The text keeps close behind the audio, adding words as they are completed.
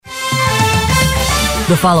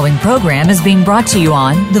The following program is being brought to you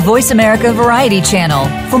on the Voice America Variety Channel.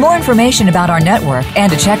 For more information about our network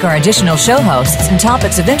and to check our additional show hosts and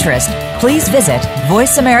topics of interest, please visit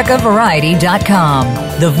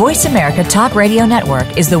voiceamericavariety.com. The Voice America Talk Radio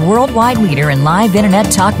Network is the worldwide leader in live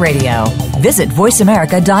Internet talk radio. Visit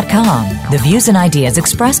voiceamerica.com. The views and ideas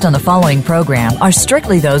expressed on the following program are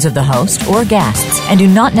strictly those of the host or guests and do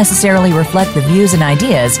not necessarily reflect the views and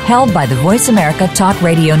ideas held by the Voice America Talk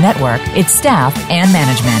Radio Network, its staff, and management.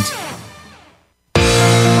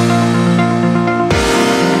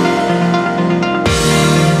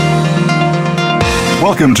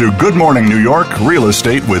 Welcome to Good Morning New York Real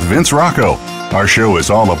Estate with Vince Rocco. Our show is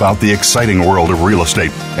all about the exciting world of real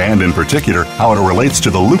estate, and in particular, how it relates to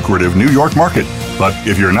the lucrative New York market. But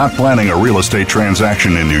if you're not planning a real estate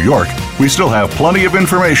transaction in New York, we still have plenty of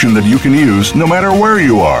information that you can use no matter where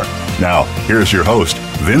you are. Now, here's your host,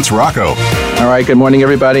 Vince Rocco. All right, good morning,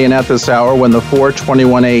 everybody. And at this hour, when the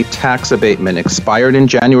 421A tax abatement expired in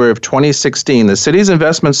January of 2016, the city's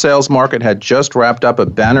investment sales market had just wrapped up a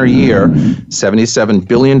banner year. $77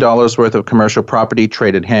 billion worth of commercial property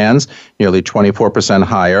traded hands, nearly 24%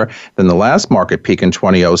 higher than the last market peak in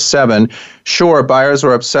 2007. Sure, buyers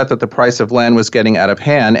were upset that the price of land was getting out of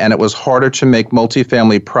hand, and it was harder to make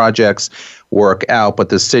multifamily projects work out, but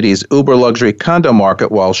the city's uber luxury condo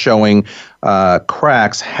market, while showing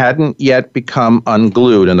cracks, hadn't yet become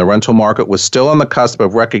unglued, and the rental market was still on the cusp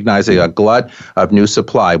of recognizing a glut of new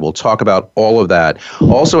supply. We'll talk about all of that.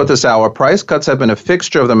 Also at this hour, price cuts have been a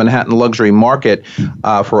fixture of the Manhattan luxury market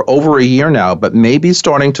for over a year now, but may be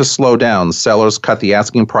starting to slow down. Sellers cut the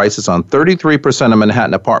asking prices on 33% of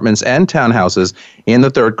Manhattan apartments and townhouses in the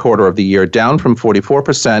third quarter of the year, down from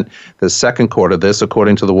 44% the second quarter, this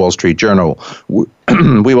according to the Wall Street Journal.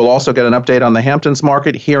 We will also get an update on the Hamptons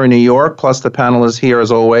market here in New York, plus the panel is here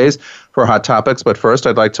as always for Hot Topics. But first,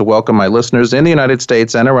 I'd like to welcome my listeners in the United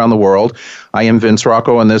States and around the world. I am Vince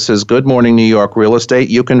Rocco, and this is Good Morning New York Real Estate.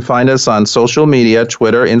 You can find us on social media,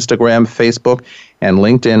 Twitter, Instagram, Facebook, and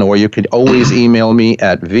LinkedIn, or you can always email me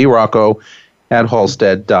at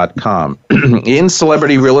vrocco@halstead.com. In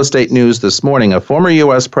celebrity real estate news this morning, a former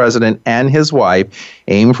U.S. president and his wife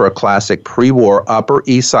aim for a classic pre-war Upper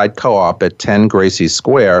East Side co-op at 10 Gracie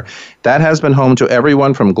Square. That has been home to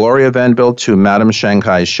everyone from Gloria Vanderbilt to Madam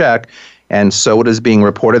Shanghai Shek, and so it is being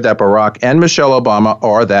reported that Barack and Michelle Obama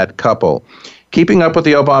are that couple. Keeping up with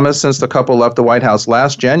the Obamas since the couple left the White House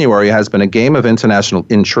last January has been a game of international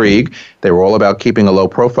intrigue. They were all about keeping a low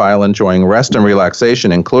profile, enjoying rest and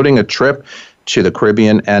relaxation, including a trip to the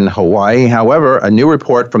Caribbean and Hawaii. However, a new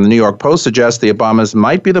report from the New York Post suggests the Obamas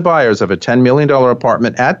might be the buyers of a $10 million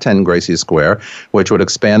apartment at 10 Gracie Square, which would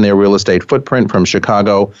expand their real estate footprint from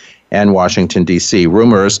Chicago and Washington, D.C.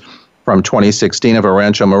 Rumors from 2016 of a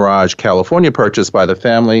Rancho Mirage, California purchase by the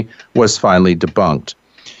family was finally debunked.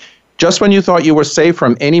 Just when you thought you were safe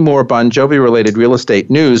from any more Bon Jovi-related real estate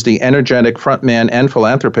news, the energetic frontman and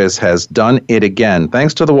philanthropist has done it again.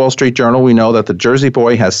 Thanks to the Wall Street Journal, we know that the Jersey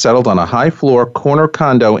boy has settled on a high-floor corner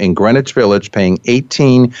condo in Greenwich Village, paying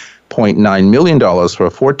 $18.9 million for a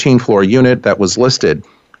 14-floor unit that was listed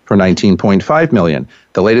for $19.5 million.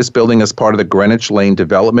 The latest building is part of the Greenwich Lane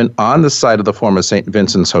development on the site of the former St.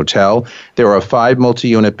 Vincent's Hotel. There are 5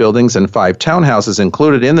 multi-unit buildings and 5 townhouses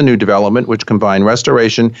included in the new development, which combine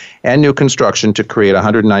restoration and new construction to create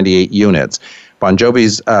 198 units. Bon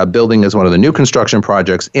Jovi's building is one of the new construction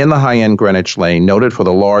projects in the high-end Greenwich Lane, noted for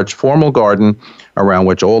the large formal garden around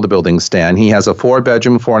which all the buildings stand. He has a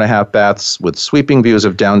 4-bedroom, 4.5 baths with sweeping views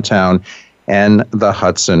of downtown and the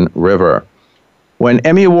Hudson River. When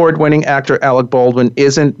Emmy Award-winning actor Alec Baldwin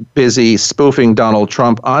isn't busy spoofing Donald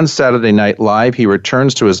Trump on Saturday Night Live, he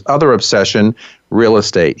returns to his other obsession, real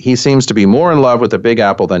estate. He seems to be more in love with the Big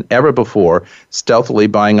Apple than ever before, stealthily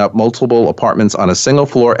buying up multiple apartments on a single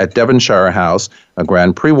floor at Devonshire House, a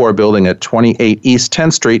grand pre-war building at 28 East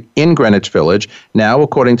 10th Street in Greenwich Village. Now,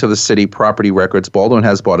 according to the city property records, Baldwin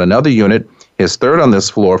has bought another unit, his third on this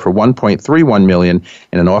floor, for $1.31 million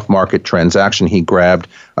in an off-market transaction. He grabbed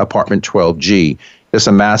apartment 12G. This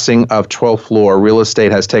amassing of 12th floor real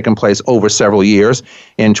estate has taken place over several years.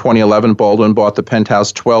 In 2011, Baldwin bought the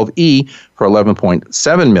penthouse 12E for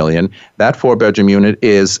 $11.7 million. That 4-bedroom unit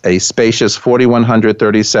is a spacious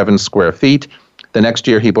 4,137 square feet. The next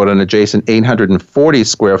year, he bought an adjacent 840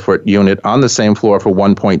 square foot unit on the same floor for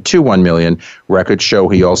 $1.21 million. Records show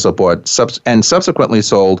he also bought and subsequently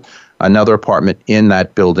sold another apartment in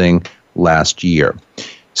that building last year.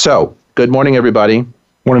 So, good morning, everybody.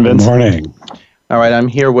 Morning, Vince. Good morning. All right, I'm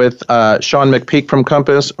here with Sean McPeak from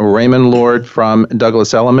Compass, Raymond Lord from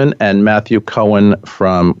Douglas Elliman, and Matthew Cohen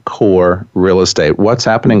from Core Real Estate. What's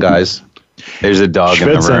happening, guys? There's a dog in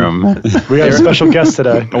the room. We got a special guest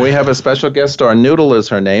today. We have a special guest star. Noodle is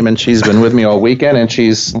her name, and she's been with me all weekend, and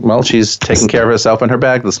she's taking care of herself in her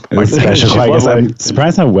bag this morning. Special. I'm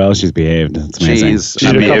surprised how well she's behaved. It's amazing.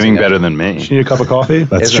 She's behaving better than me. She need a cup of coffee?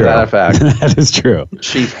 That's true. Isn't that a fact? That is true.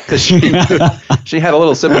 She had a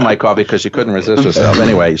little sip of my coffee because she couldn't resist herself.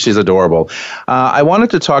 Anyway, she's adorable. I wanted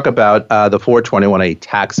to talk about the 421A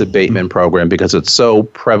tax abatement program because it's so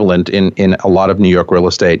prevalent in a lot of New York real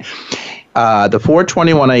estate. The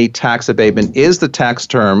 421A tax abatement is the tax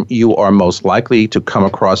term you are most likely to come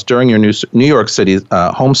across during your New York City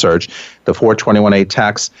home search. The 421A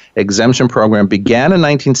tax exemption program began in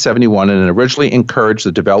 1971 and originally encouraged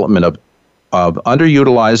the development of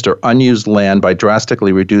underutilized or unused land by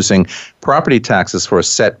drastically reducing property taxes for a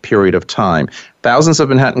set period of time. Thousands of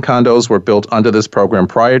Manhattan condos were built under this program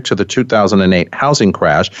prior to the 2008 housing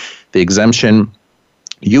crash. The exemption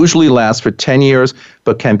usually lasts for 10 years,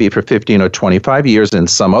 but can be for 15 or 25 years in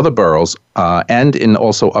some other boroughs and in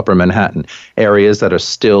also Upper Manhattan, areas that are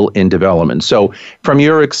still in development. So from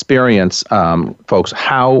your experience, folks,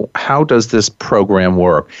 how does this program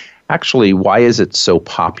work? Actually, why is it so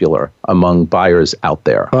popular among buyers out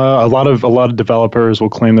there? A lot of developers will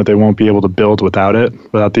claim that they won't be able to build without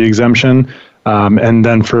the exemption. And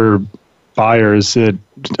then for buyers, it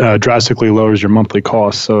drastically lowers your monthly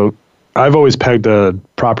costs. So I've always pegged the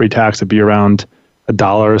property tax to be around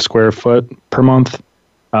 $1 a square foot per month.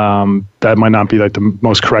 That might not be like the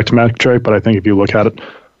most correct metric, but I think if you look at it,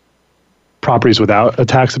 properties without a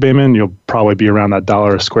tax abatement, you'll probably be around that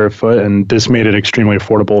 $1 a square foot. And this made it extremely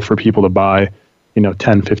affordable for people to buy,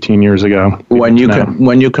 10, 15 years ago. When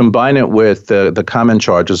you combine it with the common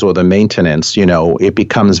charges or the maintenance, it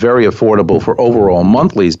becomes very affordable for overall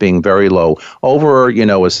monthlies being very low over,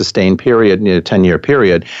 a sustained period, 10-year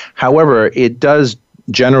period. However, it does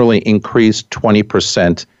generally increase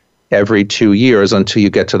 20% every 2 years until you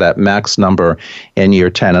get to that max number in year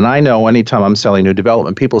 10. And I know anytime I'm selling new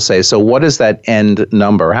development, people say, so what is that end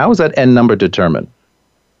number? How is that end number determined?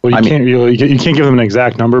 Well, you can't give them an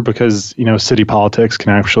exact number because, city politics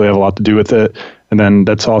can actually have a lot to do with it. And then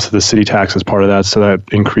that's also the city tax as part of that. So that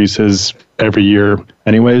increases every year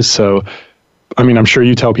anyways. So, I'm sure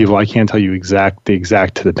you tell people, I can't tell you the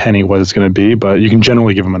exact to the penny what it's going to be, but you can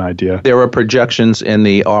generally give them an idea. There are projections in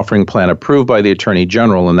the offering plan approved by the Attorney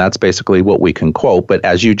General, and that's basically what we can quote. But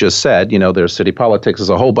as you just said, there's city politics. There's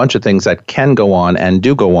a whole bunch of things that can go on and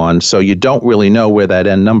do go on. So you don't really know where that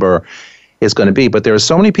end number is going to be. But there are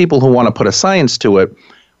so many people who want to put a science to it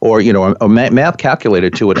or, a math calculator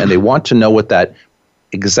to it, and they want to know what that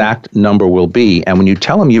exact number will be. And when you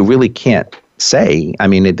tell them you really can't say,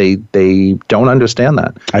 they don't understand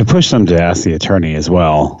that. I pushed them to ask the attorney as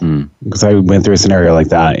well because I went through a scenario like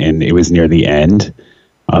that and it was near the end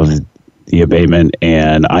of the abatement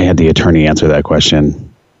and I had the attorney answer that question.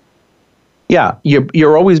 Yeah,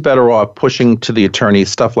 you're always better off pushing to the attorney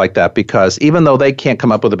stuff like that because even though they can't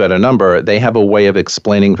come up with a better number, they have a way of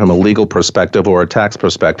explaining from a legal perspective or a tax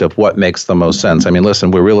perspective what makes the most sense.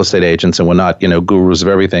 Listen, we're real estate agents and we're not, gurus of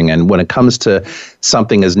everything. And when it comes to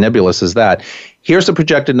something as nebulous as that, here's the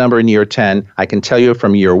projected number in year 10. I can tell you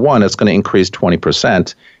from year 1, it's going to increase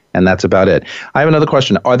 20%. And that's about it. I have another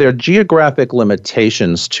question. Are there geographic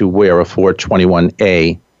limitations to where a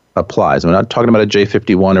 421A applies? We're not talking about a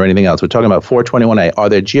J51 or anything else. We're talking about 421A. Are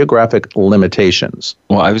there geographic limitations?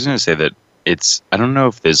 Well, I was going to say that I don't know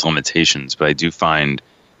if there's limitations, but I do find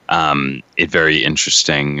it very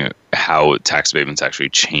interesting how tax abatements actually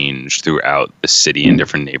change throughout the city in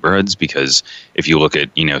different neighborhoods. Because if you look at,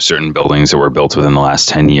 certain buildings that were built within the last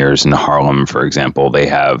 10 years in Harlem, for example, they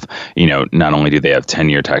have, not only do they have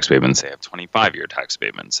 10-year tax abatements, they have 25-year tax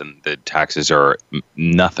abatements. And the taxes are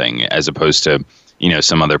nothing as opposed to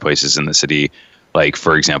some other places in the city, like,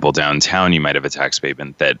 for example, downtown, you might have a tax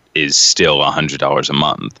abatement that is still $100 a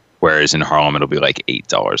month, whereas in Harlem, it'll be like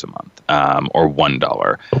 $8 a month or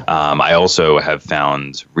 $1. I also have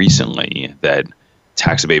found recently that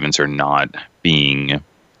tax abatements are not being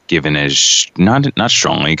given as, not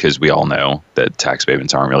strongly, because we all know that tax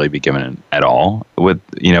abatements aren't really being given at all with,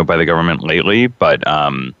 by the government lately, but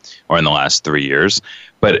or in the last 3 years.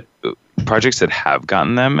 But projects that have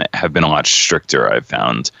gotten them have been a lot stricter, I've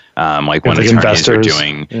found. Like when attorneys are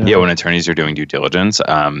doing, when attorneys are doing due diligence,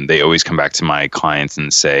 they always come back to my clients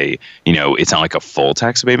and say, it's not like a full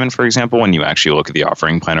tax abatement, for example, when you actually look at the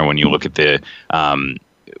offering plan or when you look at the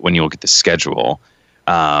schedule,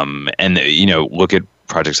 and look at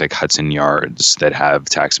projects like Hudson Yards that have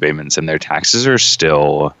tax abatements and their taxes are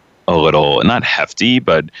still a little, not hefty,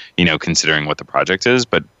 but, considering what the project is,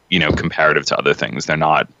 but, comparative to other things, they're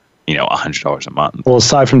not $100 a month. Well,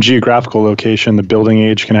 aside from geographical location, the building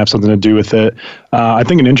age can have something to do with it. I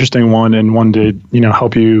think an interesting one, and one to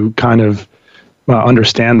help you kind of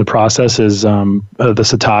understand the process, is the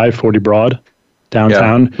Setai 40 Broad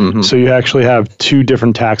downtown. Yeah. Mm-hmm. So you actually have two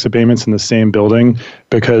different tax abatements in the same building,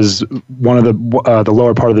 because one of the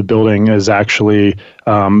lower part of the building is actually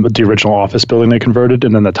the original office building they converted,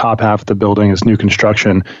 and then the top half of the building is new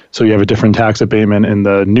construction. So you have a different tax abatement in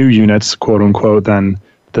the new units, quote unquote, than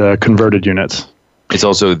the converted units. It's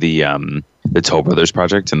also the Toll Brothers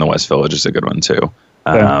project in the West Village is a good one too,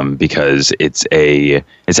 because it's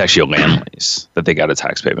actually a land lease that they got a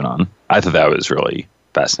tax payment on. I thought that was really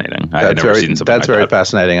fascinating. I had never seen something like that. That's very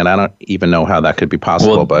fascinating, and I don't even know how that could be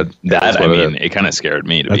possible. Well, but it kind of scared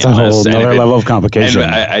me, to be honest. That's a whole another level of complication.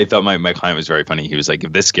 I thought my client was very funny. He was like,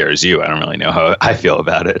 "If this scares you, I don't really know how I feel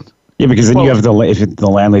about it." Yeah, because then you have the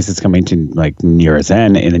land lease that's coming to like near its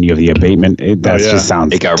end, and then you have the abatement. Just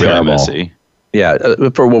sounds it got terrible. Really messy. Yeah.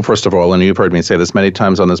 First of all, and you've heard me say this many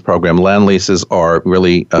times on this program, land leases are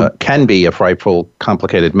really can be a frightful,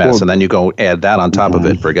 complicated mess, and then you go add that on top of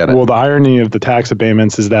it. Forget it. Well, the irony of the tax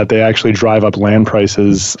abatements is that they actually drive up land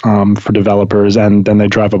prices for developers, and then they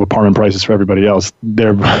drive up apartment prices for everybody else.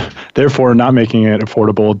 They're therefore not making it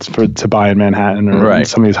affordable to buy in Manhattan or in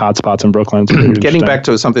some of these hot spots in Brooklyn. Getting back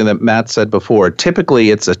to something that Matt said before,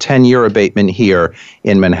 typically it's a 10-year abatement here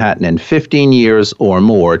in Manhattan, and 15 years or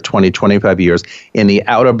more, 25 years, in the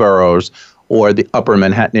outer boroughs or the upper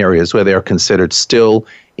Manhattan areas where they're considered still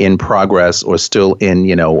in progress or still in,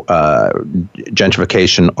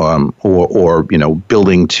 gentrification or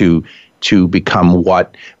building to become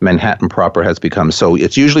what Manhattan proper has become. So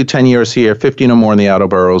it's usually 10 years here, 15 or more in the outer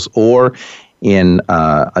boroughs or in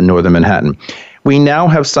northern Manhattan. We now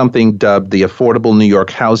have something dubbed the Affordable New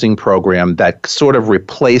York Housing Program that sort of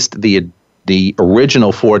replaced the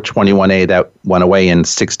original 421A that went away in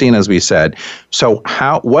 2016, as we said. So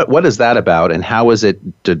what is that about, and how is it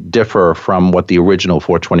to differ from what the original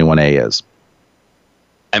 421A is?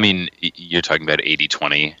 I mean, you're talking about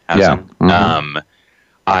 80-20 housing. Yeah.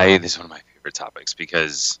 Mm-hmm. This is one of my favorite topics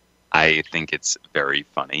because I think it's very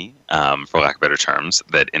funny, for lack of better terms,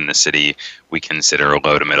 that in the city we consider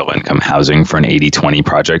low to middle income housing for an 80-20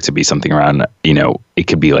 project to be something around, it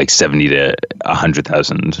could be like 70 to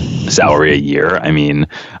 100,000 salary a year. I mean,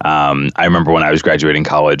 I remember when I was graduating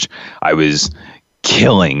college, I was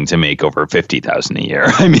killing to make over 50,000 a year.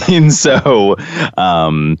 I mean, so,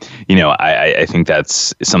 I think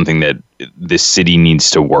that's something that the city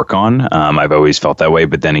needs to work on. I've always felt that way.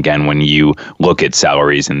 But then again, when you look at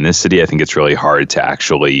salaries in this city, I think it's really hard to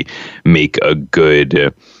actually make a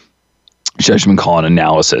good judgment call and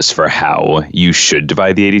analysis for how you should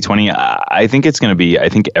divide the 80-20. I think it's going to be, I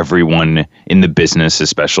think everyone in the business,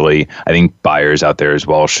 especially, I think buyers out there as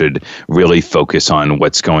well, should really focus on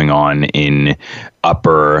what's going on in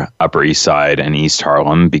Upper East Side and East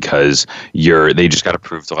Harlem, because they just got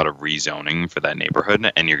approved a lot of rezoning for that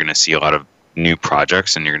neighborhood, and you're going to see a lot of new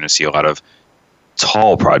projects, and you're going to see a lot of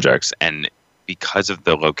tall projects. And because of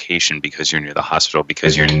the location, because you're near the hospital,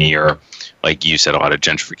 because you're near, like you said, a lot of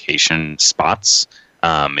gentrification spots,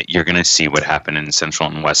 you're going to see what happened in Central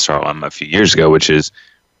and West Harlem a few years ago, which is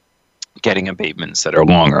getting abatements that are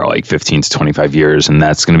longer, like 15 to 25 years. And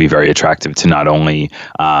that's going to be very attractive to not only,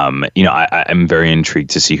 I'm very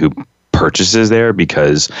intrigued to see who purchases there,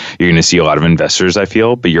 because you're going to see a lot of investors, I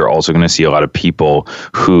feel, but you're also going to see a lot of people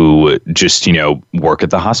who just, work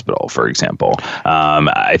at the hospital, for example.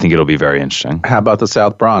 I think it'll be very interesting. How about the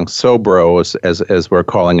South Bronx, Sobro, as we're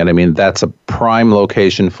calling it? I mean, that's a prime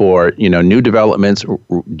location for, new developments,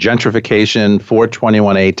 gentrification,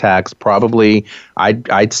 421A tax, probably,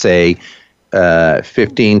 I'd say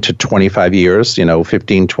 15 to 25 years,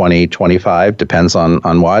 15, 20, 25, depends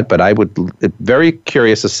on what. But I would very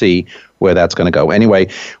curious to see where that's going to go. Anyway,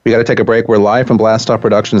 we got to take a break. We're live from Blast Off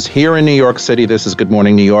Productions here in New York City. This is Good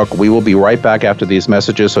Morning New York. We will be right back after these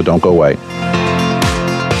messages, so don't go away.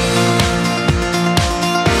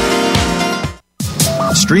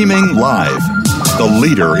 Streaming live, the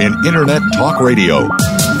leader in Internet talk radio,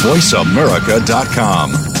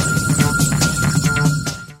 VoiceAmerica.com.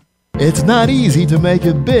 It's not easy to make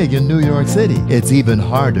it big in New York City. It's even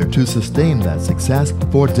harder to sustain that success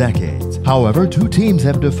for decades. However, two teams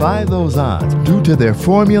have defied those odds due to their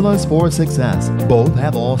formulas for success. Both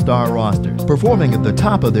have all-star rosters, performing at the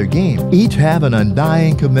top of their game. Each have an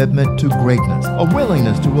undying commitment to greatness, a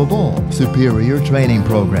willingness to evolve, superior training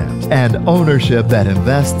programs, and ownership that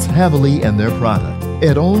invests heavily in their product.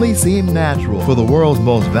 It only seemed natural for the world's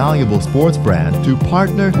most valuable sports brand to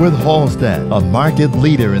partner with Halstead, a market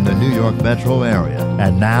leader in the New York metro area,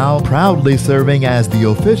 and now proudly serving as the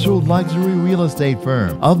official luxury real estate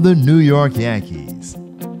firm of the New York Yankees.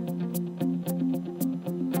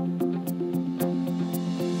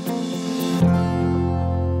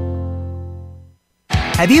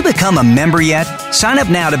 Have you become a member yet? Sign up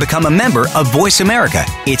now to become a member of Voice America.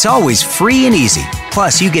 It's always free and easy.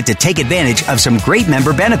 Plus, you get to take advantage of some great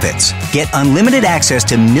member benefits. Get unlimited access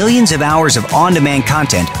to millions of hours of on-demand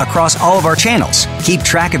content across all of our channels. Keep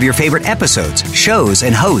track of your favorite episodes, shows,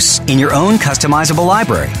 and hosts in your own customizable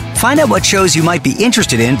library. Find out what shows you might be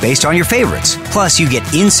interested in based on your favorites. Plus, you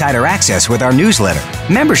get insider access with our newsletter.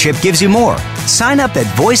 Membership gives you more. Sign up at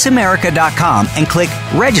voiceamerica.com and click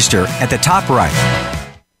register at the top right.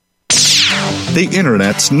 The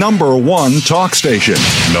Internet's number one talk station.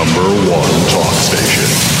 Number one talk station.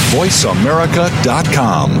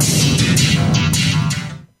 VoiceAmerica.com.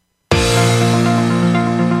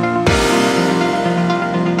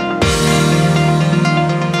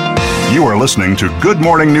 You are listening to Good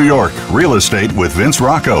Morning New York, Real Estate with Vince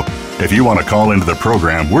Rocco. If you want to call into the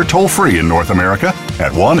program, we're toll-free in North America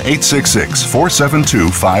at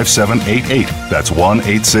 1-866-472-5788. That's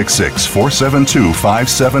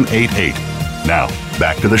 1-866-472-5788. Now,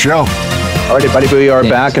 back to the show. All right, everybody, we are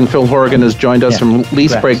back, and Phil Horrigan has joined us from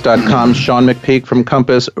LeaseBreak.com, Sean McPeak from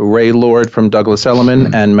Compass, Ray Lord from Douglas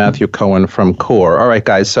Elliman, and Matthew Cohen from Core. All right,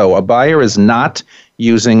 guys, so a buyer is not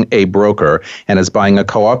using a broker and is buying a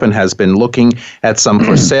co-op and has been looking at some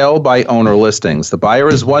for sale by owner listings. The buyer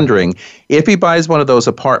is wondering if he buys one of those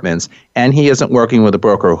apartments and he isn't working with a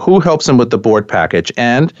broker, who helps him with the board package,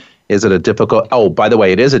 and is it a difficult, oh, by the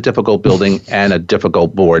way, it is a difficult building and a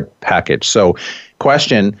difficult board package. So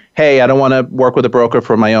question, hey, I don't want to work with a broker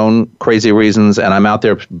for my own crazy reasons, and I'm out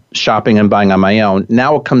there shopping and buying on my own.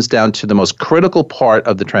 Now it comes down to the most critical part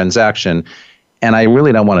of the transaction, and I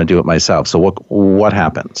really don't want to do it myself. So what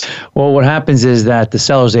happens? Well, what happens is that the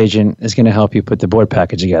seller's agent is going to help you put the board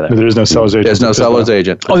package together. There's no seller's agent. There's no seller's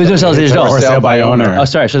agent. Oh, there's no seller's agent. Or sale by owner. Oh,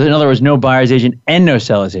 sorry. So in other words, no buyer's agent and no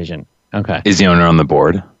seller's agent. Okay. Is the owner on the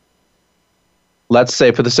board? Let's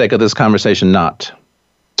say, for the sake of this conversation, not.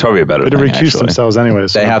 It's probably a better They thing, recuse actually. themselves anyway.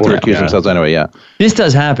 They have to recuse themselves anyway, yeah. This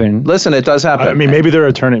does happen. Listen, it does happen. I mean, maybe their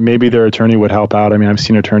attorney would help out. I mean, I've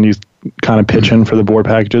seen attorneys kind of pitch in for the board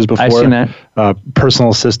packages before. I've seen that. Personal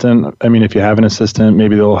assistant. I mean, if you have an assistant,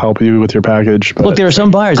 maybe they'll help you with your package. But Look, there are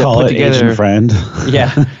some buyers that Call put it together. agent friend.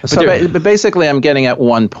 Yeah. But basically, I'm getting at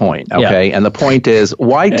one point, okay? Yeah. And the point is,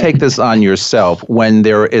 why take this on yourself when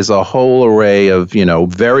there is a whole array of,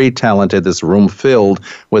 very talented, this room filled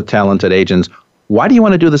with talented agents? Why do you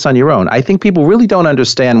want to do this on your own? I think people really don't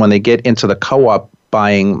understand when they get into the co-op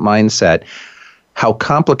buying mindset how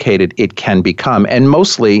complicated it can become, and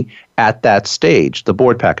mostly at that stage, the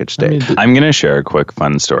board package stage. I'm going to share a quick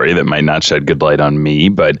fun story that might not shed good light on me,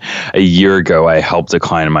 but a year ago, I helped a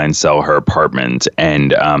client of mine sell her apartment,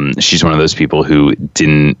 and she's one of those people who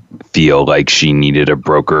didn't feel like she needed a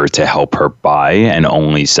broker to help her buy and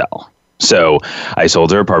only sell. So I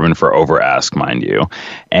sold her apartment for over ask, mind you,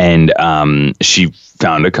 and she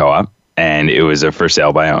found a co-op, and it was a for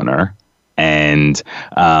sale by owner. And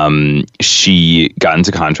she got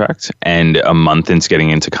into contract, and a month into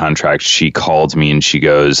getting into contract, she called me and she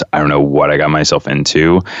goes, I don't know what I got myself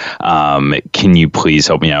into. Can you please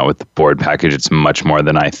help me out with the board package? It's much more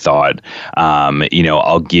than I thought.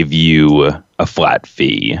 I'll give you a flat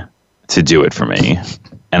fee to do it for me.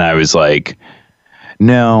 And I was like,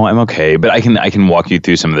 no, I'm okay, but I can walk you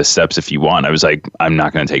through some of the steps if you want. I was like, I'm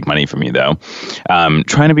not going to take money from you, though.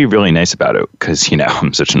 Trying to be really nice about it because,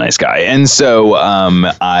 I'm such a nice guy. And so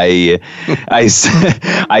I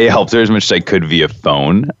helped her as much as I could via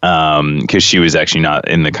phone because she was actually not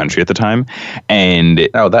in the country at the time. And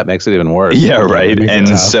that makes it even worse. Yeah, right.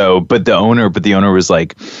 And so, but the owner was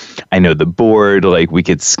like, I know the board, like we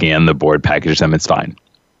could scan the board package them. It's fine.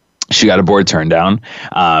 She got a board turned down,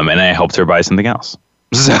 and I helped her buy something else.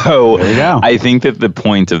 So I think that the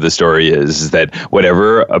point of the story is that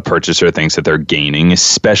whatever a purchaser thinks that they're gaining,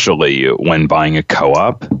 especially when buying a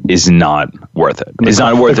co-op, is not worth it. It's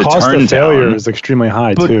not worth the a cost turn of failure down. is extremely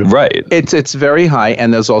high too. Right. It's very high,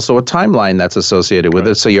 and there's also a timeline that's associated with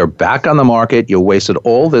it. So you're back on the market. You wasted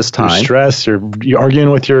all this time. You're stressed. You're arguing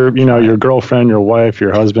with your girlfriend, your wife,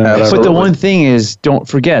 your husband. Whatever. But the one thing is, don't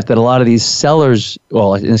forget that a lot of these sellers,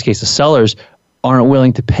 well, in this case, the sellers aren't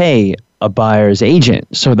willing to pay a buyer's agent.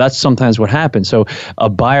 So that's sometimes what happens. So a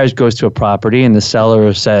buyer goes to a property and the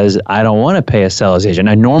seller says, I don't want to pay a seller's agent.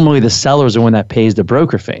 And normally the seller is the one that pays the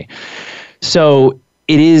broker fee. So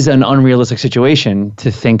it is an unrealistic situation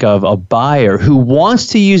to think of a buyer who wants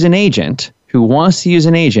to use an agent,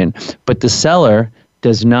 but the seller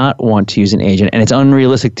does not want to use an agent. And it's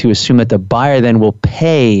unrealistic to assume that the buyer then will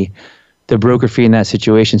pay the broker fee in that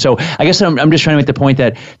situation. So I guess I'm just trying to make the point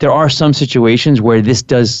that there are some situations where this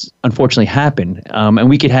does unfortunately happen. And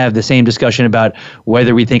we could have the same discussion about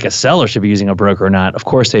whether we think a seller should be using a broker or not. Of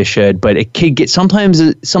course they should, but it could get sometimes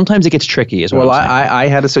it gets tricky as well. Well, I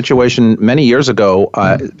had a situation many years ago,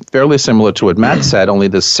 fairly similar to what Matt said, only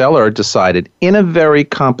the seller decided in a very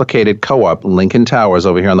complicated co-op, Lincoln Towers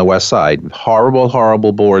over here on the west side,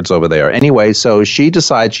 horrible boards over there. Anyway, so she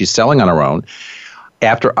decides she's selling on her own.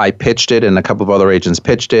 After I pitched it and a couple of other agents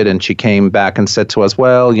pitched it, and she came back and said to us,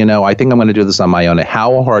 well, I think I'm going to do this on my own.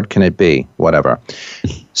 How hard can it be? Whatever.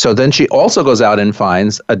 So then she also goes out and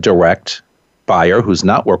finds a direct buyer who's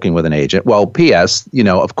not working with an agent. Well, P.S.,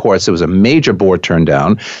 of course, it was a major board turn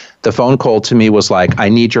down. The phone call to me was like, I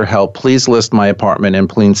need your help. Please list my apartment and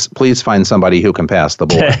please find somebody who can pass the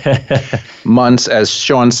board. Months, as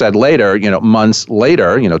Sean said later, months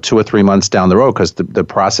later, 2 or 3 months down the road, because the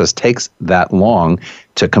process takes that long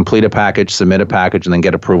to complete a package, submit a package, and then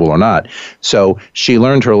get approval or not. So she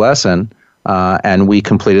learned her lesson. And we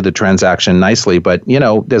completed the transaction nicely. But,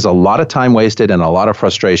 there's a lot of time wasted and a lot of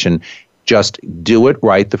frustration. Just do it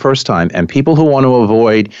right the first time. And people who want to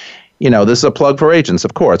avoid, this is a plug for agents,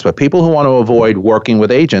 of course, but people who want to avoid working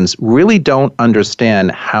with agents really don't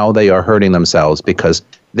understand how they are hurting themselves, because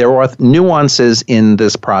there are nuances in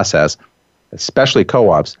this process, especially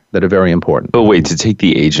co-ops, that are very important. But wait, to take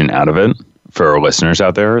the agent out of it, for our listeners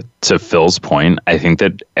out there, to Phil's point, I think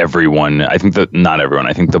that not everyone,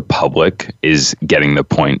 I think the public is getting the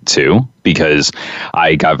point too, because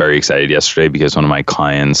I got very excited yesterday because one of my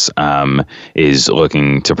clients is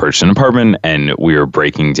looking to purchase an apartment, and we were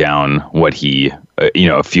breaking down what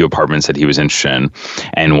a few apartments that he was interested in,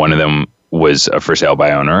 and one of them was a for sale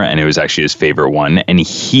by owner, and it was actually his favorite one. And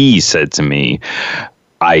he said to me,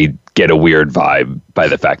 I get a weird vibe by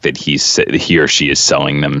the fact that he or she is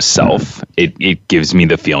selling themselves. It gives me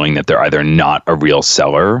the feeling that they're either not a real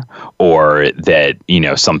seller or that,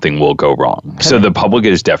 something will go wrong. Okay. So the public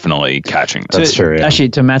is definitely catching this. That's true. Yeah. Actually,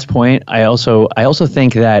 to Matt's point, I also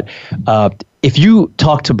think that if you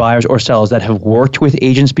talk to buyers or sellers that have worked with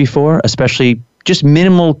agents before, especially just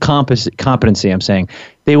minimal competency, I'm saying,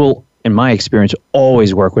 they will, in my experience,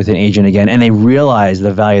 always work with an agent again, and they realize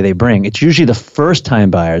the value they bring. It's usually the first-time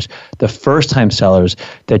buyers, the first-time sellers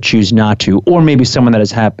that choose not to, or maybe someone that has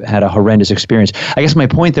had a horrendous experience. I guess my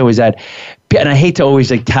point, though, is that, and I hate to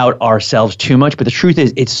always tout ourselves too much, but the truth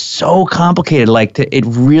is it's so complicated.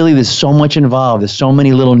 There's so much involved. There's so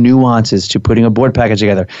many little nuances to putting a board package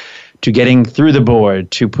together, to getting through the board,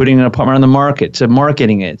 to putting an apartment on the market, to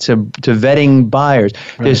marketing it, to vetting buyers.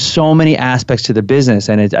 Right. There's so many aspects to the business,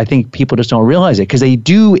 and I think people just don't realize it because they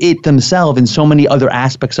do it themselves in so many other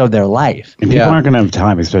aspects of their life. And people aren't going to have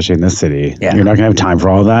time, especially in this city. Yeah. You're not going to have time for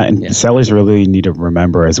all that. And sellers really need to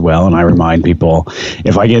remember as well, and I remind people,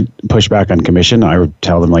 if I get pushback on commission, I would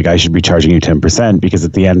tell them, I should be charging you 10%, because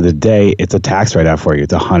at the end of the day, it's a tax write-off for you.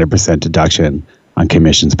 It's 100% deduction on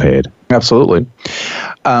commissions paid. Absolutely.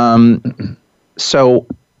 So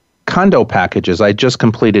condo packages, I just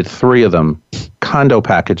completed 3 of them. Condo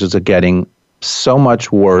packages are getting so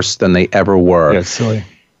much worse than they ever were. Yeah, silly.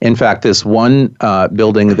 In fact, this one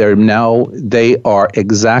building, they are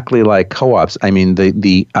exactly like co-ops. I mean,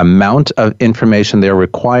 the amount of information they're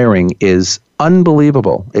requiring is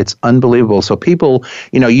unbelievable. It's unbelievable. So people,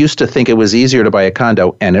 used to think it was easier to buy a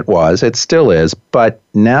condo, and it was. It still is. But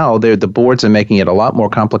now the boards are making it a lot more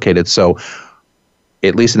complicated. So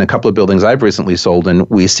at least in a couple of buildings I've recently sold in,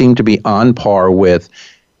 we seem to be on par with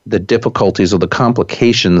the difficulties or the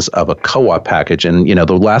complications of a co-op package. And,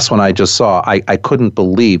 the last one I just saw, I couldn't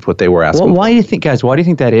believe what they were asking. Well, why do you think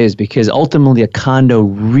that is? Because ultimately a condo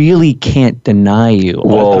really can't deny you.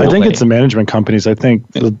 Well, I think it's the management companies. I think,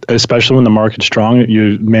 especially when the market's strong,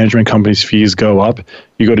 your management companies' fees go up.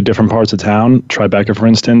 You go to different parts of town, Tribeca, for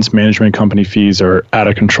instance, management company fees are out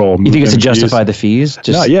of control. You think it's to justify the fees?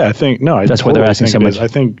 I think, no. That's why they're asking so much. I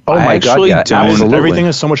think, everything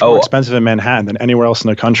is so much more expensive in Manhattan than anywhere else in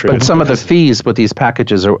the country. But some of the fees with these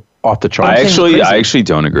packages are off the charts. I actually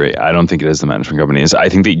don't agree. I don't think it is the management companies. I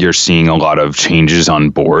think that you're seeing a lot of changes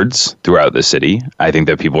on boards throughout the city. I think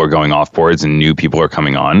that people are going off boards and new people are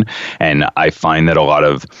coming on. And I find that a lot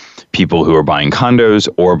of people who are buying condos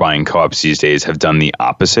or buying co-ops these days have done the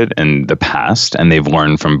opposite in the past, and they've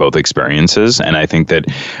learned from both experiences. And I think that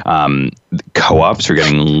co-ops are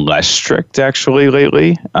getting less strict actually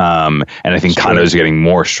lately, and I think condos are getting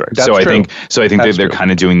more strict. I think that they're kind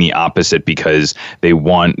of doing the opposite because they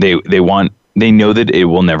want they know that it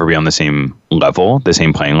will never be on the same level, the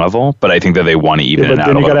same playing level, but I think that they want to even it out a little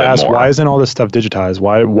bit more. But then you got to ask, why isn't all this stuff digitized?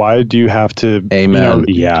 Why do you have to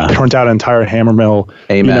print out an entire hammer mill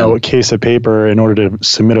case of paper in order to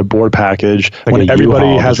submit a board package when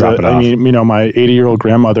everybody has my 80-year-old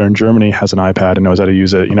grandmother in Germany has an iPad and knows how to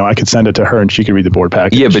use it. I could send it to her and she could read the board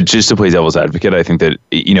package. Yeah, but just to play devil's advocate, I think that,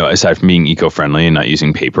 aside from being eco-friendly and not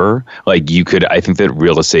using paper, I think that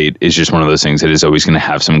real estate is just one of those things that is always going to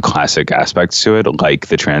have some classic aspects to it, like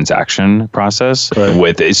the transaction process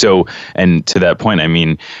with it. So, and to that point,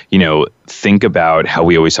 think about how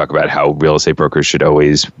we always talk about how real estate brokers should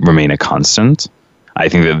always remain a constant. I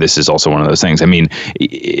think that this is also one of those things.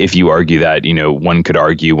 If you argue that, one could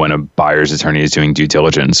argue when a buyer's attorney is doing due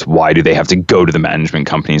diligence, why do they have to go to the management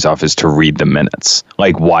company's office to read the minutes?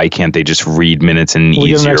 Why can't they just read minutes in an easier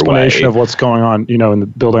way? Give an explanation of what's going on, in the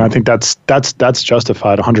building. I think that's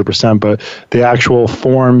justified 100%. But the actual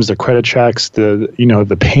forms, the credit checks,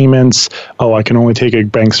 the payments. I can only take a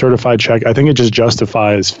bank certified check. I think it just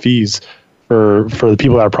justifies fees for the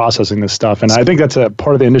people that are processing this stuff. And I think that's a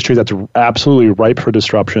part of the industry that's absolutely ripe for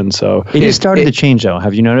disruption. So it has started to change, though.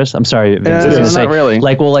 Have you noticed? I'm sorry. Not really.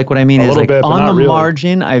 What I mean is on the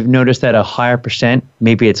margin, I've noticed that a higher percent,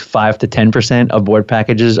 maybe it's 5 to 10% of board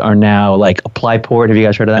packages are now ApplyPort. Have you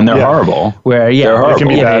guys heard of that? And they're horrible. They're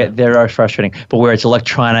horrible. They are frustrating. But where it's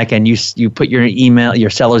electronic and you put your email, your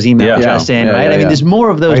seller's email address in, right? I mean, there's more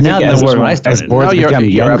of those now than there were when I started.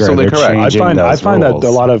 You're absolutely correct. I find that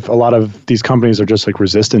a lot of these companies are just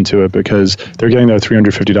resistant to it because they're getting their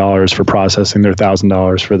 $350 for processing, their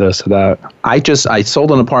 $1,000 for this or that. I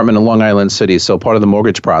sold an apartment in Long Island City, so part of the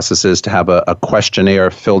mortgage process is to have a questionnaire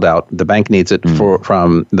filled out. The bank needs it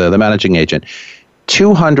from the managing agent.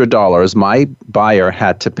 $200 my buyer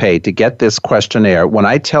had to pay to get this questionnaire. When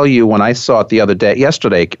I tell you, when I saw it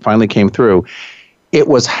yesterday, it finally came through, it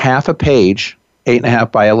was half a page,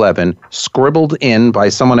 8.5 by 11, scribbled in by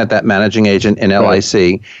someone at that managing agent in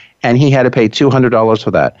LIC. And he had to pay $200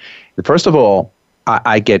 for that. First of all,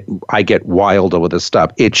 I get wild over this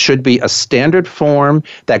stuff. It should be a standard form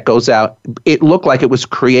that goes out. It looked like it was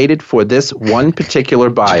created for this one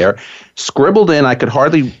particular buyer, scribbled in. I could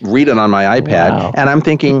hardly read it on my iPad. Wow. And I'm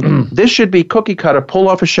thinking, this should be cookie cutter, pull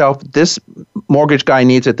off a shelf. This mortgage guy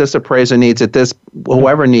needs it. This appraiser needs it. This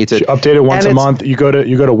whoever needs it. Update it once a month. You go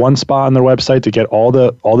to one spot on their website to get all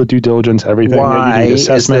the due diligence, everything. Why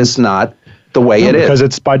is this not the way it is? Because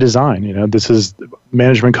it's by design. This is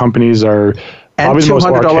management companies are probably the most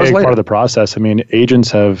archaic part of the process.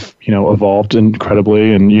 Agents have evolved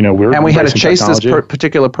incredibly, and we had to chase this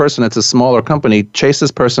particular person. It's a smaller company. Chase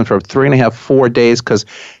this person for 3.5-4 days because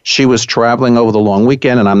she was traveling over the long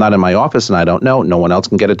weekend, and I'm not in my office, and I don't know. No one else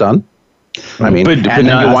can get it done. But you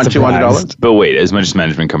want $200? But wait, as much as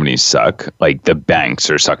management companies suck, the banks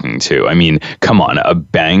are sucking too. Come on, a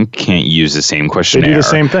bank can't use the same questionnaire they do the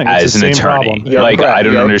same thing. as an attorney. I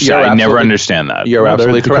don't understand. I never understand that. You're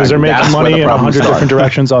absolutely correct. Because they're making money in 100 different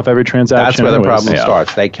directions off every transaction. That's where the problem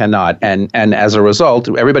starts. They cannot. And as a result,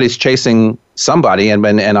 everybody's chasing somebody, and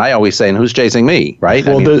I always say, and who's chasing me, right?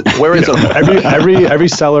 Well, where is it? every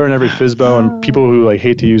seller and every FSBO and people who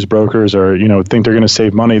hate to use brokers or think they're going to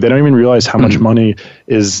save money, they don't even realize how much money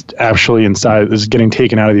is actually is getting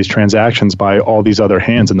taken out of these transactions by all these other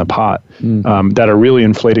hands in the pot that are really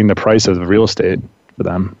inflating the price of the real estate for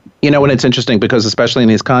them. And it's interesting because especially in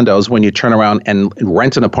these condos, when you turn around and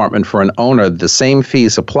rent an apartment for an owner, the same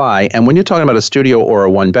fees apply. And when you're talking about a studio or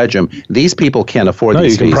a one-bedroom, these people can't afford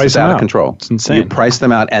these fees. It's out of control. It's insane. You price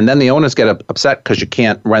them out, and then the owners get upset because you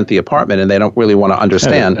can't rent the apartment, and they don't really want to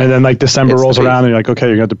understand. And then December rolls around, and you're like, okay,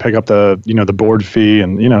 you're going to have to pick up the board fee,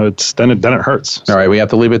 and then it hurts. All right, we have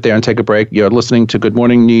to leave it there and take a break. You're listening to Good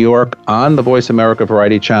Morning New York on the Voice America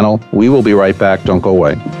Variety Channel. We will be right back. Don't go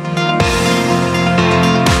away.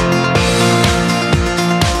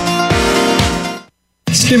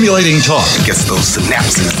 Stimulating talk gets those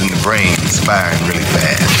synapses in the brain firing really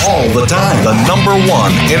fast. All the time. The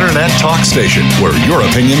 #1 internet talk station where your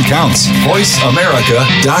opinion counts.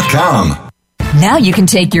 VoiceAmerica.com. Now you can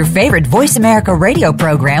take your favorite Voice America radio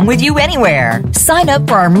program with you anywhere. Sign up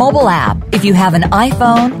for our mobile app if you have an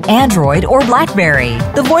iPhone, Android, or BlackBerry.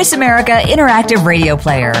 The Voice America Interactive Radio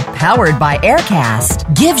Player, powered by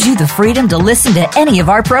Aircast, gives you the freedom to listen to any of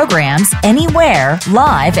our programs, anywhere,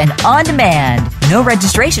 live and on demand. No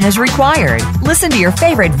registration is required. Listen to your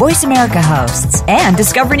favorite Voice America hosts and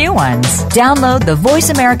discover new ones. Download the Voice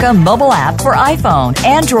America mobile app for iPhone,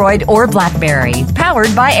 Android, or BlackBerry,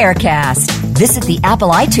 powered by Aircast. Visit the Apple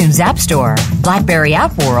iTunes App Store, BlackBerry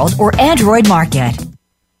App World, or Android Market.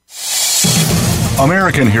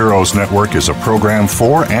 American Heroes Network is a program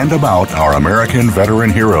for and about our American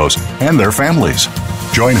veteran heroes and their families.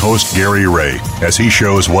 Join host Gary Ray as he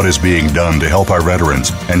shows what is being done to help our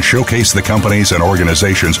veterans and showcase the companies and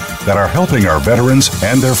organizations that are helping our veterans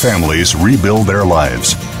and their families rebuild their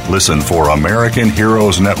lives. Listen for American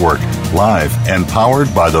Heroes Network, live and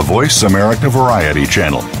powered by the Voice America Variety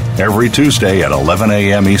Channel, every Tuesday at 11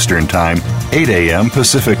 a.m. Eastern Time, 8 a.m.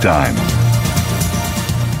 Pacific Time.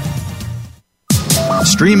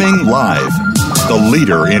 Streaming live, the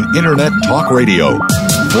leader in Internet talk radio,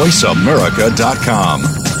 VoiceAmerica.com.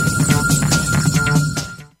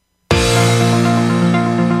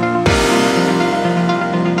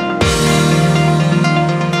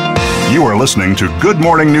 You are listening to Good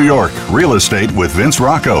Morning New York, Real Estate with Vince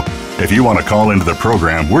Rocco. If you want to call into the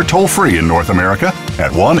program, we're toll-free in North America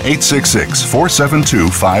at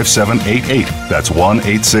 1-866-472-5788. That's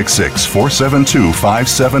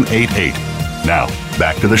 1-866-472-5788. Now,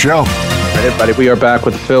 back to the show. Hey, everybody, we are back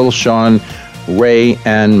with Phil, Sean, Ray,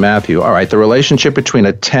 and Matthew. All right, the relationship between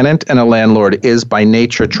a tenant and a landlord is by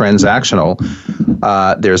nature transactional.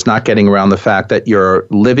 There's not getting around the fact that you're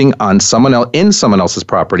living on someone else's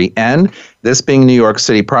property, and this being New York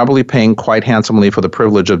City, probably paying quite handsomely for the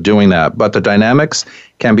privilege of doing that. But the dynamics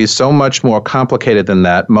can be so much more complicated than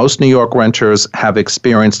that. Most New York renters have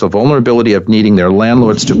experienced the vulnerability of needing their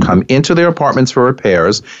landlords to come into their apartments for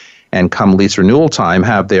repairs, and come lease renewal time,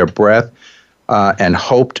 have their breath and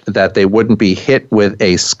hoped that they wouldn't be hit with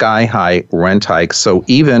a sky-high rent hike. So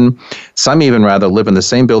some even rather live in the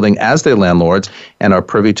same building as their landlords and are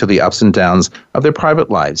privy to the ups and downs of their private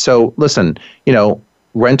lives. So listen,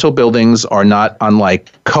 rental buildings are not unlike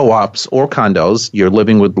co-ops or condos. You're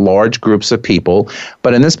living with large groups of people.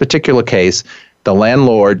 But in this particular case, the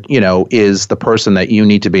landlord, is the person that you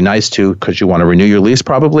need to be nice to because you want to renew your lease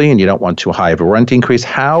probably, and you don't want too high of a rent increase.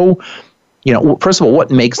 How, first of all, what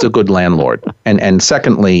makes a good landlord? And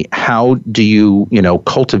secondly, how do you,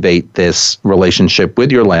 cultivate this relationship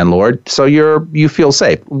with your landlord so you feel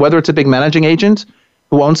safe, whether it's a big managing agent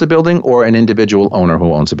who owns the building or an individual owner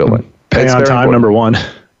who owns a building? Pay on time, important. Number one.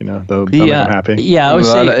 They'll make them happy. Yeah, I would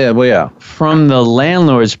say from the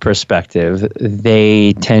landlord's perspective,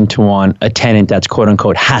 they tend to want a tenant that's quote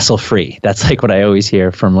unquote hassle-free. That's like what I always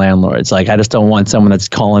hear from landlords. Like, I just don't want someone that's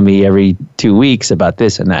calling me every 2 weeks about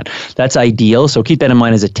this and that. That's ideal. So keep that in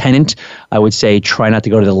mind as a tenant. I would say try not to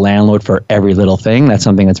go to the landlord for every little thing. That's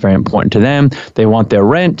something that's very important to them. They want their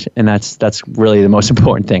rent, and that's really the most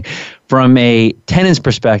important thing. From a tenant's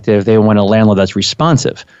perspective, they want a landlord that's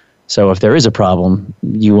responsive. So if there is a problem,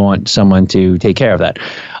 you want someone to take care of that.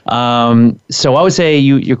 So I would say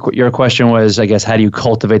your question was, I guess, how do you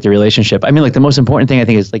cultivate the relationship? I mean, the most important thing I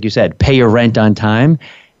think is, like you said, pay your rent on time.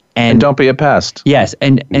 And don't be a pest. Yes,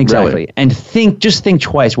 and exactly. Really. And think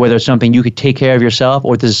twice whether it's something you could take care of yourself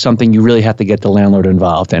or this is something you really have to get the landlord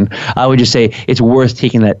involved in. I would just say it's worth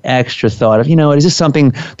taking that extra thought of, is this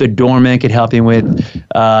something the doorman could help you with?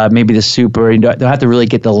 Maybe the super. They'll have to really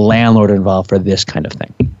get the landlord involved for this kind of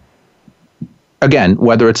thing. Again,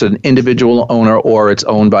 whether it's an individual owner or it's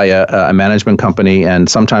owned by a management company, and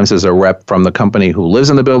sometimes there's a rep from the company who lives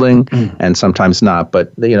in the building, and sometimes not.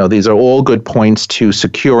 But these are all good points to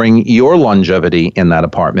securing your longevity in that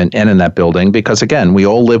apartment and in that building, because again, we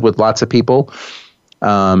all live with lots of people,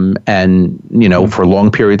 and for long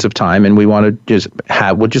periods of time, and we want to just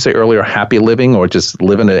have, what'd you say earlier, happy living, or just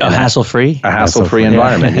live in a hassle-free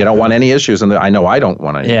environment. You don't want any issues, and I know I don't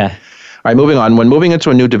want any. Yeah. All right, moving on. When moving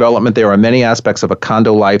into a new development, there are many aspects of a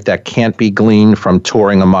condo life that can't be gleaned from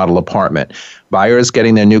touring a model apartment. Buyers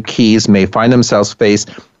getting their new keys may find themselves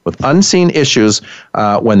faced with unseen issues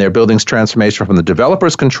when their building's transformation from the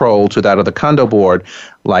developer's control to that of the condo board,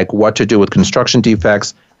 like what to do with construction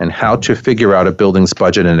defects and how to figure out a building's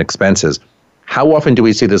budget and expenses. How often do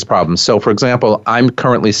we see this problem? So, for example, I'm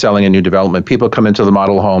currently selling a new development. People come into the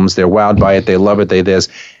model homes, they're wowed by it, they love it, they this.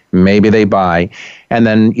 Maybe they buy. And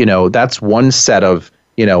then, that's one set of,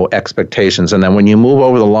 expectations. And then when you move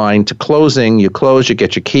over the line to closing, you close, you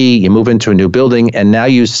get your key, you move into a new building, and now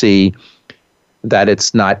you see that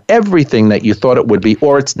it's not everything that you thought it would be,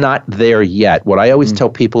 or it's not there yet. What I always tell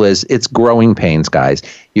people is it's growing pains, guys.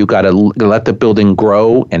 You got to let the building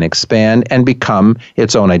grow and expand and become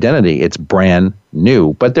its own identity. It's brand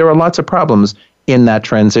new. But there are lots of problems in that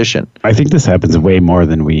transition. I think this happens way more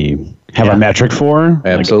than we have a metric for.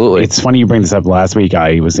 Absolutely. It's funny you bring this up. Last week,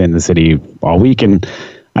 I was in the city all week, and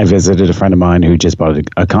I visited a friend of mine who just bought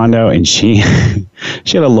a condo, and she had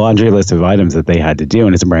a laundry list of items that they had to do,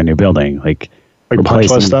 and it's a brand new building. Like punch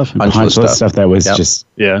list stuff? Punch list stuff that was just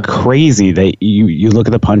crazy. You look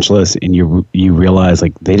at the punch list, and you realize,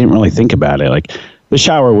 they didn't really think about it. the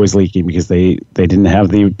shower was leaking because they didn't have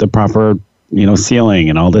the proper ceiling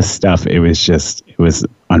and all this stuff. It was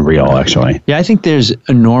unreal, actually. Yeah, I think there's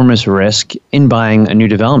enormous risk in buying a new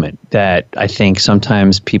development that I think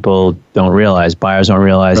sometimes people don't realize, buyers don't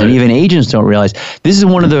realize, and even agents don't realize. This is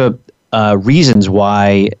one of the reasons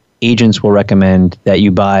why agents will recommend that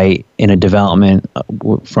you buy in a development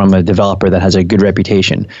from a developer that has a good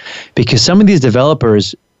reputation, because some of these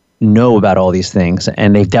developers know about all these things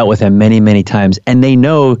and they've dealt with them many, many times, and they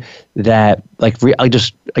know that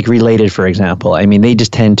Related, for example. I mean, they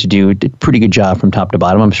just tend to do a pretty good job from top to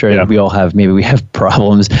bottom. I'm sure that we have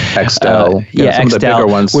problems. Extel, Extel, the bigger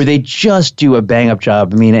ones, where they just do a bang up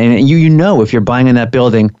job. I mean, and you know, if you're buying in that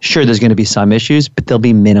building, sure, there's going to be some issues, but they'll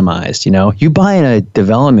be minimized. You buy in a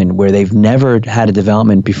development where they've never had a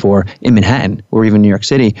development before in Manhattan or even New York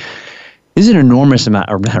City. This is an enormous amount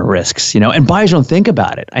of risks, and buyers don't think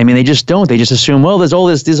about it. I mean, they just don't. They just assume, well, there's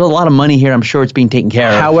a lot of money here. I'm sure it's being taken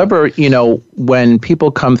care of. However, when people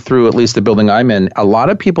come through, at least the building I'm in, a lot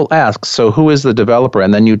of people ask, so who is the developer?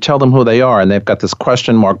 And then you tell them who they are, and they've got this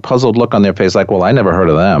question mark, puzzled look on their face, like, well, I never heard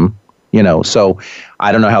of them. So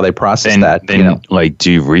I don't know how they process that. Then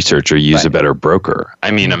do research or use a better broker.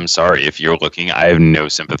 I mean, I'm sorry if you're looking. I have no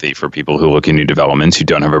sympathy for people who look at new developments who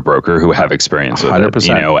don't have a broker who have experience with 100%.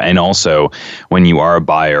 It. And also when you are a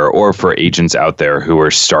buyer, or for agents out there who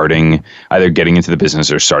are starting, either getting into the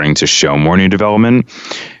business or starting to show more new development,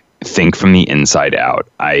 think from the inside out.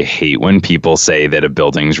 I hate when people say that a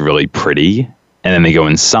building's really pretty, and then they go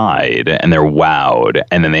inside and they're wowed,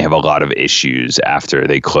 and then they have a lot of issues after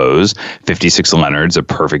they close. 56 Leonard's a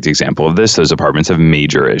perfect example of this. Those apartments have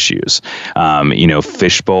major issues.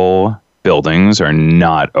 Fishbowl buildings are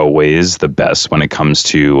not always the best when it comes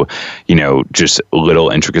to, just little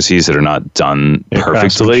intricacies that are not done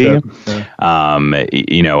perfectly. At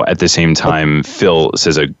the same time, Phil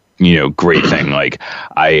says a great thing. Like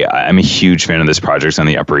I'm a huge fan of this project on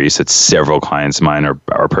the Upper East that several clients of mine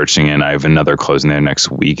are purchasing in. I have another closing there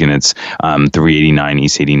next week, and it's 389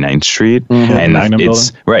 East 89th Street. Mm-hmm. And Magnum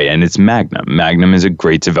it's building? Right. And it's Magnum. Magnum is a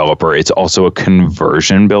great developer. It's also a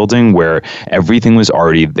conversion building where everything was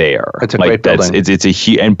already there. It's a great building.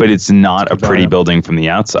 But it's not a pretty building from the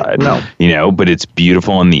outside. No. But it's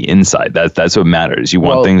beautiful on the inside. That's what matters. You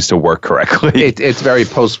want things to work correctly. It's very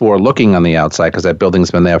post-war looking on the outside because that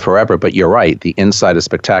building's been there forever, but you're right. The inside is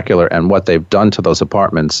spectacular, and what they've done to those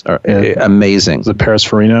apartments are amazing. Is it Paris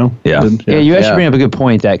Farino? Yeah, you actually bring up a good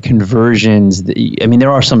point that conversions,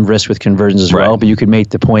 there are some risks with conversions as well, but you could make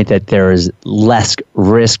the point that there is less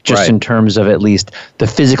risk just in terms of at least the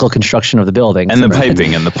physical construction of the building. And the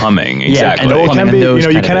piping and the plumbing, exactly. And it can be,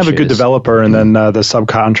 you can have a good developer, and then the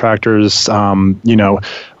subcontractors,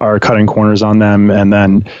 are cutting corners on them. And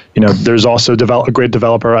then, there's also a great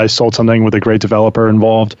developer. I sold something with a great developer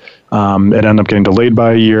involved. It ended up getting delayed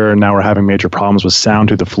by a year, and now we're having major problems with sound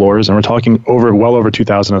through the floors. And we're talking well over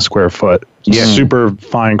 2,000 a square foot. Super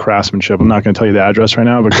fine craftsmanship. I'm not going to tell you the address right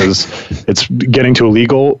now because it's getting to a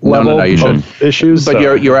legal level of issues. But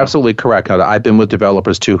you're absolutely correct. I've been with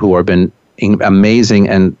developers too who have been amazing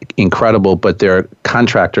and incredible, but their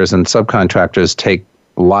contractors and subcontractors take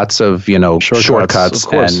lots of shortcuts,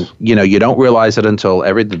 and you don't realize it until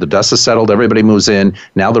the dust is settled, everybody moves in,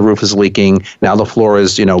 now the roof is leaking, now the floor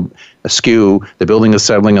is askew, the building is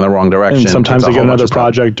settling in the wrong direction. And sometimes they get another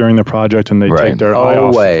project during the project and they take their eye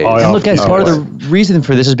off. And look, part of the reason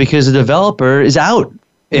for this is because the developer is out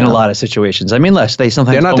in a lot of situations. They sometimes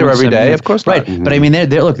they're not there every day, of course, right? Not.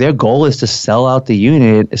 But their goal is to sell out the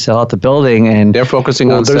unit, sell out the building, and they're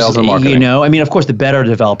focusing on sales and marketing. Of course, the better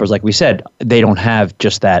developers, like we said, they don't have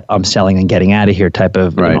just that I'm selling and getting out of here type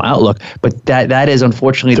of outlook. But that is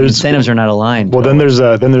unfortunately the incentives are not aligned. Well, then there's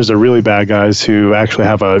a really bad guys who actually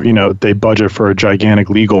have they budget for a gigantic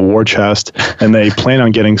legal war chest, and they plan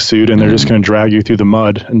on getting sued, and they're just going to drag you through the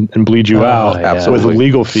mud and bleed you out with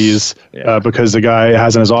legal fees because the guy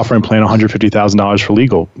has his offering plan $150,000 for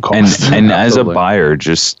legal costs. And as a buyer,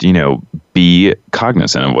 just be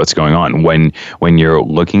cognizant of what's going on when you're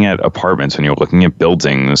looking at apartments, when you're looking at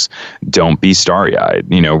buildings. Don't be starry-eyed.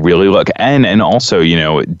 Really look, and also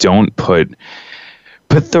don't put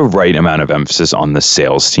the right amount of emphasis on the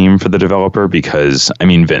sales team for the developer, because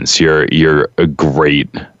Vince, you're a great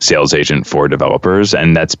sales agent for developers,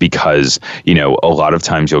 and that's because a lot of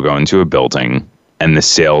times you'll go into a building and the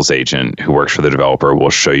sales agent who works for the developer will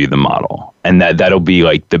show you the model. And that'll be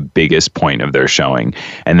like the biggest point of their showing.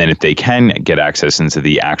 And then if they can get access into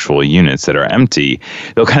the actual units that are empty,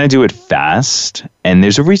 they'll kind of do it fast. And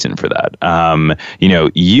there's a reason for that.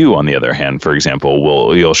 You, on the other hand, for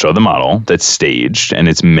example, you'll show the model that's staged and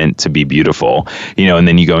it's meant to be beautiful, and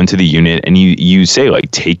then you go into the unit and you say, like,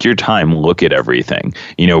 take your time, look at everything,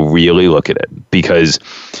 really look at it. Because,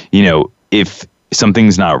 if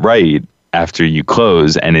something's not right after you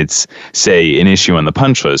close and it's, say, an issue on the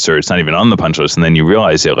punch list, or it's not even on the punch list, and then you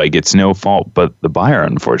realize it, like, it's no fault but the buyer,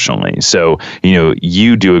 unfortunately. So,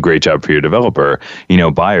 you do a great job for your developer.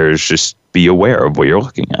 Buyers, just be aware of what you're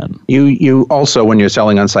looking at. You also, when you're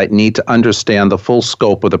selling on site, need to understand the full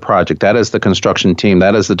scope of the project. That is the construction team,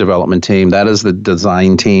 that is the development team, that is the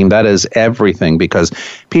design team, that is everything, because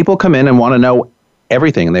people come in and want to know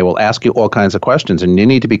everything, and they will ask you all kinds of questions, and you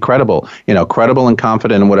need to be credible. Credible and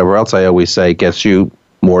confident, and whatever else I always say gets you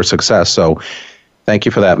more success. So thank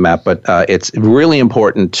you for that, Matt. But it's really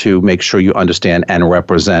important to make sure you understand and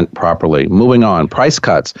represent properly. Moving on, price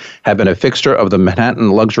cuts have been a fixture of the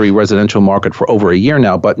Manhattan luxury residential market for over a year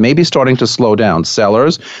now, but maybe starting to slow down.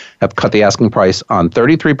 Sellers have cut the asking price on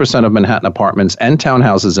 33% of Manhattan apartments and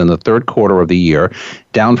townhouses in the third quarter of the year,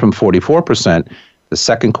 down from 44% the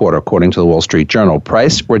second quarter, according to the Wall Street Journal.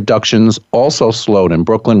 Price reductions also slowed in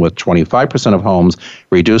Brooklyn, with 25% of homes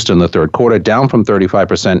reduced in the third quarter, down from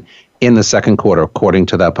 35% in the second quarter, according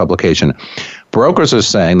to that publication. Brokers are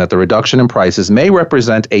saying that the reduction in prices may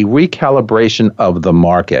represent a recalibration of the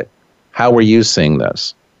market. How are you seeing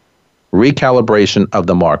this? Recalibration of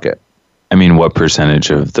the market. I mean, what percentage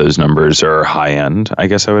of those numbers are high end, I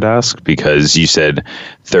guess I would ask, because you said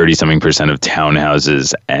 30-something% of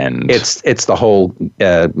townhouses, and it's the whole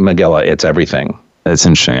Megillah. It's everything. That's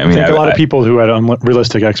interesting. I think a lot of people who had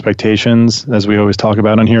unrealistic expectations, as we always talk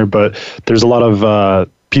about on here, but there's a lot of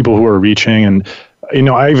people who are reaching, and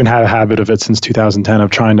I even had a habit of it since 2010 of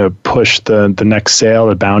trying to push the next sale,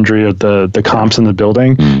 the boundary of the comps in the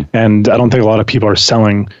building, and I don't think a lot of people are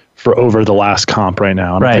selling for over the last comp right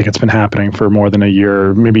now. I don't think it's been happening for more than a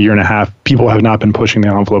year, maybe a year and a half. People have not been pushing the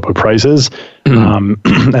envelope of prices.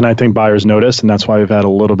 And I think buyers notice, and that's why we've had a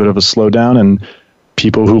little bit of a slowdown, and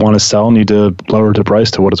people who want to sell need to lower the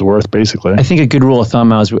price to what it's worth, basically. I think a good rule of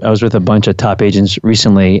thumb, I was with a bunch of top agents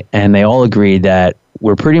recently, and they all agreed that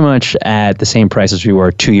we're pretty much at the same price as we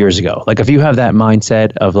were 2 years ago. Like, if you have that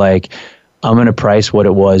mindset of like, I'm going to price what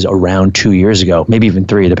it was around 2 years ago, maybe even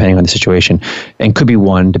 3, depending on the situation, and could be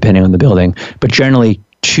 1, depending on the building. But generally,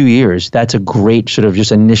 2 years, that's a great sort of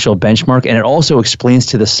just initial benchmark. And it also explains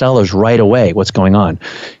to the sellers right away what's going on.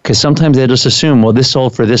 Because sometimes they just assume, well, this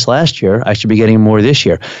sold for this last year, I should be getting more this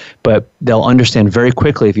year. But they'll understand very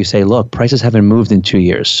quickly if you say, look, prices haven't moved in 2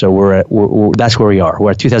 years. So we're that's where we are.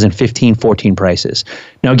 We're at 2015-14 prices.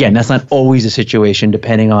 Now, again, that's not always the situation,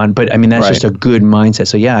 depending on, but I mean, that's just a good mindset.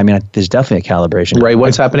 So yeah, I mean, there's definitely a calibration. Right.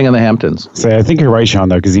 What's happening in the Hamptons? So I think you're right, Sean,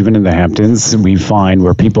 though, because even in the Hamptons, we find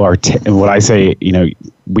where people are, what I say,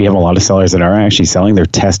 we have a lot of sellers that are actually selling, they're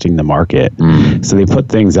testing the market. So they put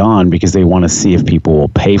things on because they want to see if people will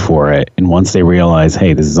pay for it. And once they realize,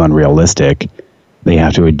 hey, this is unrealistic, they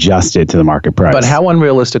have to adjust it to the market price. But how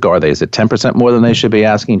unrealistic are they? Is it 10% more than they should be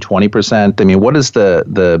asking, 20%? I mean, what is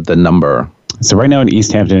the number? So right now in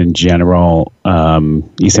East Hampton in general,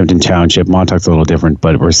 East Hampton Township, Montauk's a little different,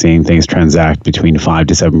 but we're seeing things transact between 5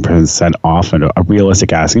 to 7% off at a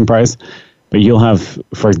realistic asking price. But you'll have,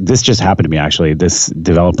 this just happened to me actually, this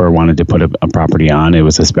developer wanted to put a property on. It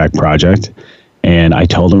was a spec project. And I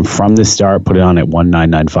told him from the start, put it on at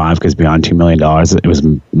 1,995 because beyond $2 million, it was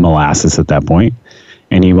molasses at that point.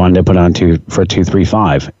 And he wanted to put it on for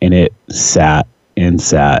 235, and it sat and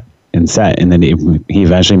sat and sat. And then he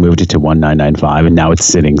eventually moved it to 1,995, and now it's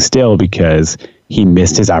sitting still because he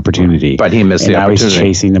missed his opportunity. But he missed the opportunity. Now he's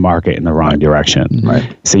chasing the market in the wrong direction.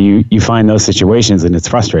 Right. So you find those situations, and it's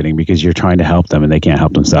frustrating because you're trying to help them and they can't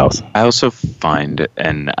help themselves. I also find,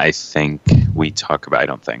 and I think we talk about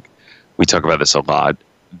this a lot,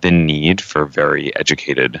 the need for very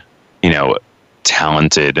educated,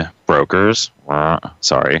 talented brokers.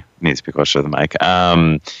 Sorry, need to speak closer to the mic.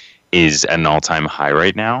 Is at an all-time high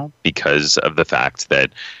right now because of the fact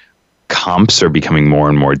that comps are becoming more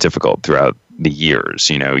and more difficult throughout the years.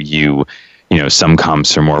 Some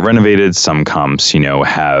comps are more renovated, some comps,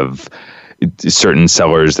 have certain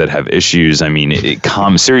sellers that have issues. I mean,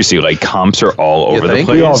 seriously, like comps are all over the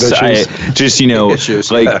place.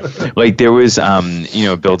 Like there was, a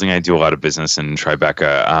building I do a lot of business in,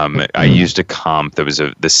 Tribeca. I used a comp that was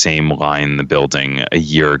the same line in the building a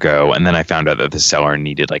year ago, and then I found out that the seller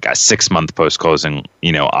needed like a 6-month post-closing,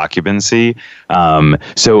 occupancy.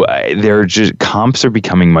 So they're just, comps are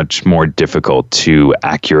becoming much more difficult to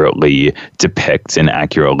accurately depict and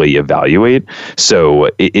accurately evaluate. So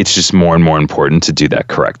it's just more and more important to do that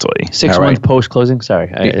correctly. 6 months post-closing? Sorry.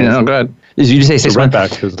 Go ahead. Did you just say 6 months?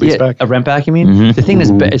 Rent back, lease back. A rent back, you mean? Mm-hmm. The thing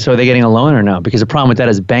is, so are they getting a loan or no? Because the problem with that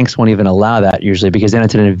is banks won't even allow that usually, because then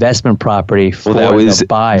it's an investment property for the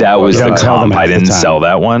buyer. That was the comp. I didn't sell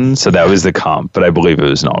that one, so that was the comp, but I believe it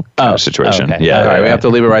was an all-cash situation. Okay. Yeah. All right, we have to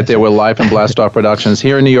leave it right there. We're live from Blast Off Productions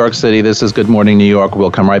here in New York City. This is Good Morning New York.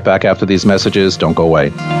 We'll come right back after these messages. Don't go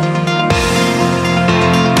away.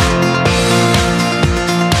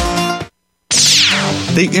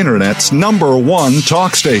 The Internet's #1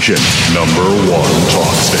 talk station. #1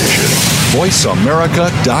 talk station.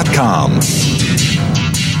 VoiceAmerica.com.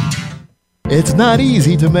 It's not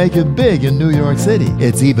easy to make it big in New York City.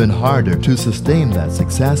 It's even harder to sustain that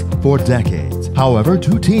success for decades. However,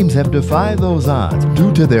 two teams have defied those odds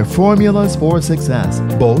due to their formulas for success.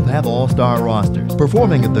 Both have all-star rosters,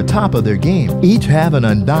 performing at the top of their game. Each have an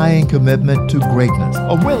undying commitment to greatness,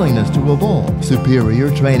 a willingness to evolve,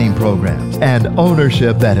 superior training programs, and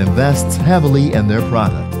ownership that invests heavily in their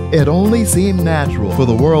product. It only seemed natural for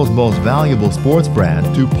the world's most valuable sports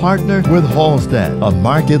brand to partner with Halstead, a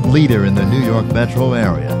market leader in the New York metro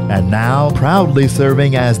area, and now proudly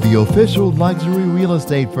serving as the official luxury real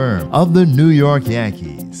estate firm of the New York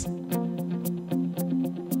Yankees.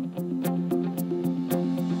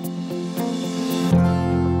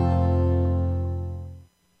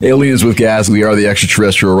 Aliens with Gas, we are the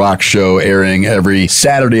extraterrestrial rock show airing every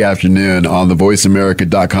Saturday afternoon on the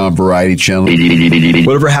VoiceAmerica.com variety channel.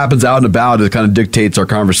 Whatever happens out and about, it kind of dictates our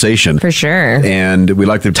conversation. For sure. And we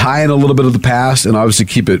like to tie in a little bit of the past and obviously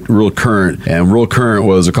keep it real current. And real current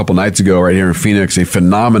was a couple nights ago right here in Phoenix, a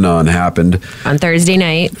phenomenon happened. On Thursday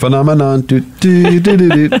night. Phenomenon. Phenomenon.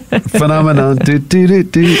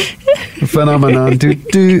 Phenomenon.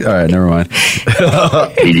 All right, never mind.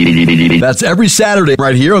 That's every Saturday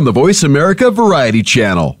right here on the Voice America Variety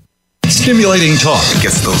Channel. Stimulating talk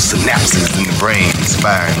gets those synapses in the brain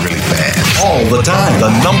firing really fast. All the time. The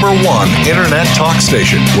 #1 Internet talk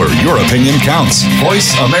station where your opinion counts.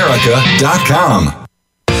 VoiceAmerica.com.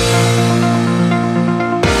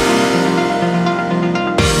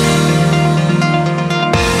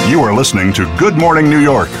 You are listening to Good Morning New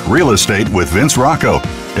York, Real Estate with Vince Rocco.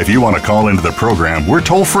 If you want to call into the program, we're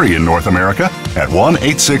toll-free in North America at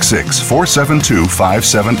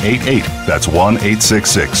 1-866-472-5788. That's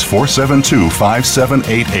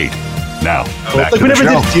 1-866-472-5788. Now, back to the show. We never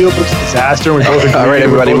did deal with disaster. All right,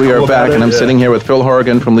 everybody, we are back, and I'm sitting here with Phil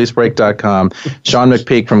Horrigan from LeaseBreak.com, Sean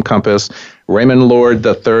McPeak from Compass, Raymond Lord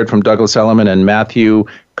III from Douglas Elliman, and Matthew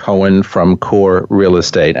Cohen from Core Real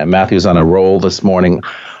Estate. And Matthew's on a roll this morning.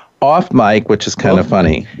 Off mic, which is kind of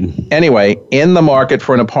funny. Anyway, in the market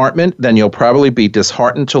for an apartment, then you'll probably be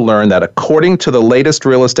disheartened to learn that according to the latest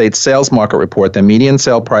real estate sales market report, the median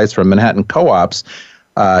sale price for Manhattan co-ops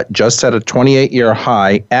just set a 28-year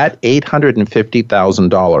high at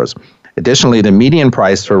 $850,000. Additionally, the median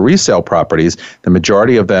price for resale properties, the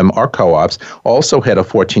majority of them are co-ops, also hit a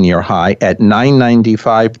 14-year high at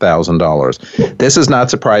 $995,000. This is not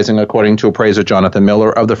surprising, according to appraiser Jonathan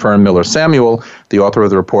Miller of the firm Miller Samuel, the author of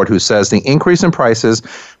the report, who says the increase in prices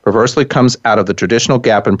perversely comes out of the traditional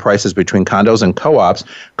gap in prices between condos and co-ops.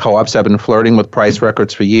 Co-ops have been flirting with price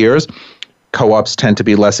records for years. Co-ops tend to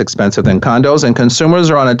be less expensive than condos, and consumers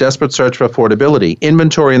are on a desperate search for affordability.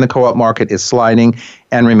 Inventory in the co-op market is sliding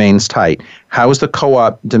and remains tight. How is the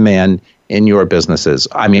co-op demand in your businesses?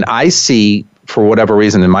 I mean, I see, for whatever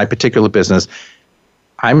reason, in my particular business,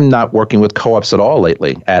 I'm not working with co-ops at all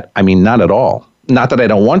lately. Not at all. Not that I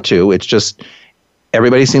don't want to. It's just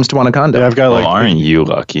everybody seems to want a condo. Yeah, I've got aren't you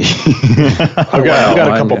lucky? I've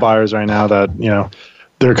got a couple buyers right now that,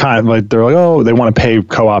 they're oh, they want to pay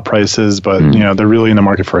co-op prices, but they're really in the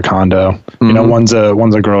market for a condo. One's a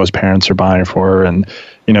girl his parents are buying for her, and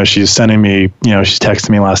she's sending me, she's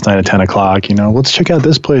texting me last night at 10 o'clock. Let's check out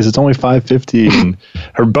this place. It's only $550, and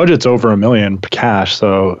her budget's over $1 million cash.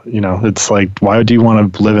 So it's like, why do you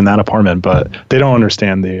want to live in that apartment? But they don't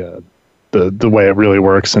understand the way it really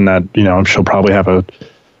works, and that she'll probably have a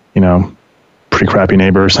pretty crappy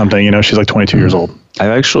neighbor or something. She's like 22 years old.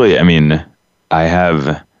 I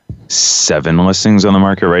have 7 listings on the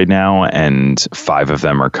market right now, and 5 of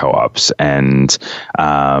them are co-ops. And,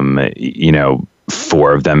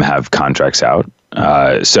 4 of them have contracts out.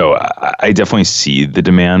 So I definitely see the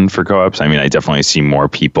demand for co-ops. I mean, I definitely see more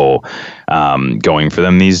people going for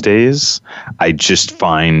them these days. I just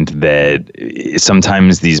find that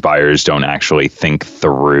sometimes these buyers don't actually think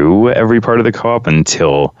through every part of the co-op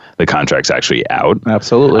until the contract's actually out.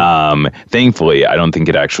 Absolutely. Thankfully, I don't think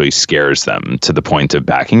it actually scares them to the point of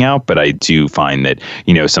backing out, but I do find that,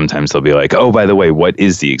 sometimes they'll be like, oh, by the way, what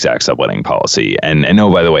is the exact subletting policy? And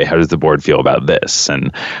oh, by the way, how does the board feel about this?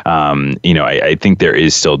 And, I think there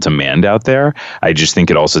is still demand out there. I just think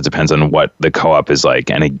it also depends on what the co-op is like.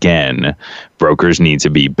 And again, brokers need to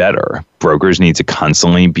be better. Brokers need to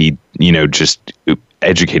constantly be, just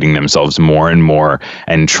educating themselves more and more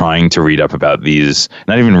and trying to read up about these,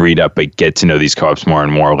 not even read up, but get to know these co-ops more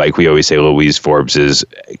and more. Like we always say, Louise Forbes is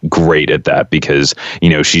great at that because,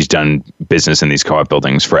 she's done business in these co-op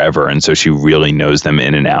buildings forever. And so she really knows them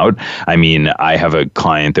in and out. I mean, I have a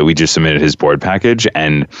client that we just submitted his board package,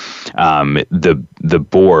 and the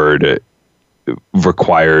board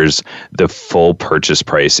requires the full purchase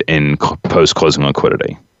price in post-closing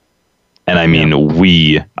liquidity. And I mean,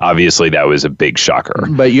 obviously that was a big shocker.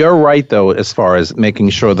 But you're right, though, as far as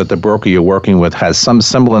making sure that the broker you're working with has some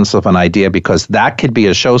semblance of an idea, because that could be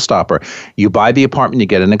a showstopper. You buy the apartment, you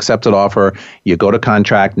get an accepted offer, you go to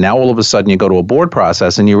contract. Now, all of a sudden, you go to a board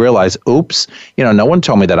process and you realize, oops, no one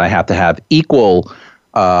told me that I have to have equal,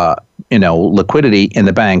 liquidity in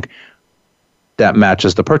the bank that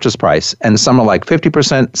matches the purchase price. And some are like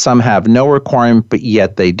 50%, some have no requirement, but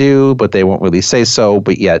yet they do, but they won't really say so,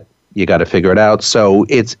 but yet you got to figure it out. So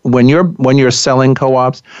it's when you're selling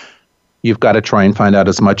co-ops, you've got to try and find out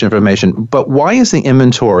as much information. But why is the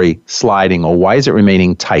inventory sliding, or why is it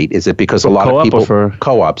remaining tight? Is it because a lot of people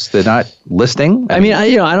co-ops, they're not listing? I mean,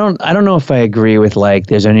 I don't know if I agree with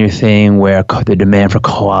there's a new thing where the demand for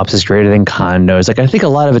co-ops is greater than condos. I think a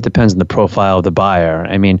lot of it depends on the profile of the buyer.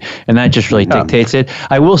 I mean, and that just really dictates it.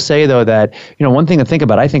 I will say though that one thing to think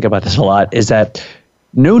about, I think about this a lot, is that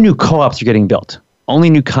no new co-ops are getting built. Only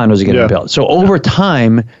new condos are getting built. So over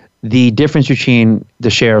time, the difference between the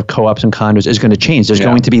share of co-ops and condos is going to change. There's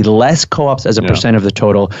going to be less co-ops as a percent of the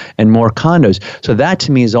total and more condos. So that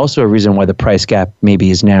to me is also a reason why the price gap maybe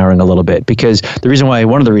is narrowing a little bit, because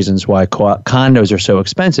one of the reasons why condos are so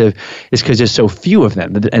expensive is because there's so few of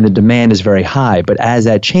them and the demand is very high. But as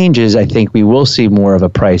that changes, I think we will see more of a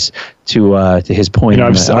price to his point.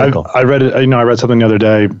 I read it. I read something the other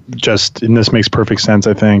day. And this makes perfect sense.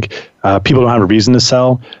 I think people don't have a reason to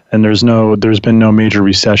sell, and there's been no major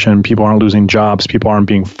recession. People aren't losing jobs. People aren't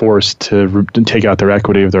being forced to take out their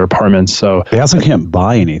equity of their apartments. So they also can't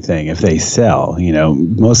buy anything if they sell.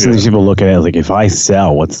 Most of these people look at it like, if I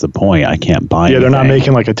sell, what's the point? I can't buy anything. They're not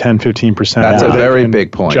making like a 10-15%. That's a very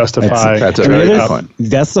big point. Justify. That's a very big point.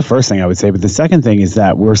 That's the first thing I would say. But the second thing is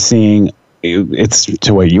that we're seeing, it's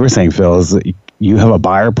to what you were saying, Phil, is that you have a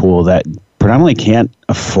buyer pool that predominantly can't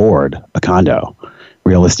afford a condo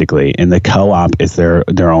realistically, and the co-op is their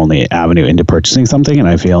only avenue into purchasing something. And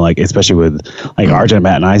I feel like, especially with like our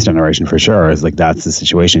Matt and I's generation, for sure, is like that's the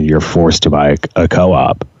situation. You're forced to buy a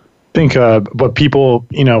co-op. I think what people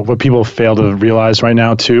fail to realize right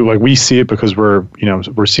now too, like we see it because we're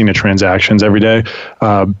seeing the transactions every day,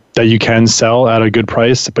 that you can sell at a good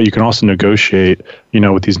price, but you can also negotiate,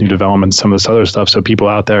 with these new developments, some of this other stuff. So people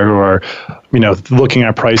out there who are, looking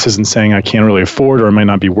at prices and saying I can't really afford, or it might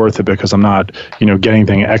not be worth it because I'm not, getting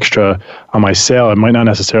anything extra on my sale. It might not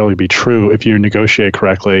necessarily be true if you negotiate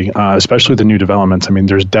correctly, especially the new developments. I mean,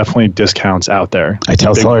 there's definitely discounts out there. I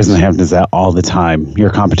tell sellers in the Hamptons that all the time. Your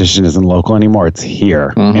competition isn't local anymore; it's here.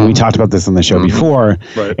 Mm-hmm. And we talked about this on the show before,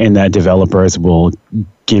 and that developers will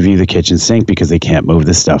give you the kitchen sink because they can't move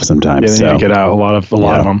this stuff sometimes. Yeah, they need to get out a lot of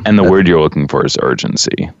them. And the word you're looking for is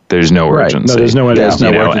urgency. There's no urgency. No, there's no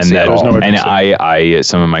urgency. And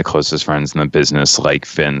some of my closest friends in the business, like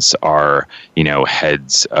Vince, are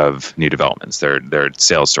heads of new developments. They're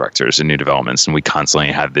sales directors in new developments, and we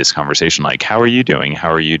constantly have this conversation like, "How are you doing?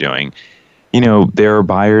 How are you doing?" There are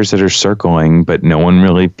buyers that are circling, but no one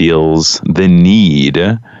really feels the need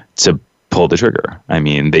to pull the trigger. I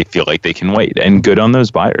mean, they feel like they can wait, and good on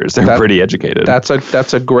those buyers. They're pretty educated. That's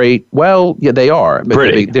a great. Well, yeah, they are.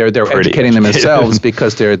 But they're educating themselves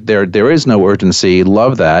because there is no urgency.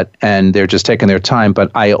 Love that, and they're just taking their time.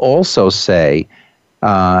 But I also say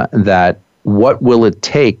that what will it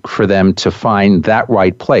take for them to find that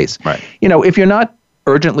right place? Right. If you're not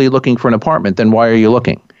urgently looking for an apartment, then why are you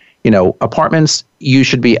looking? Apartments. You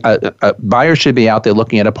should be buyers should be out there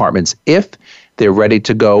looking at apartments if they're ready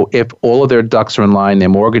to go. If all of their ducks are in line, their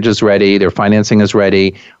mortgage is ready, their financing is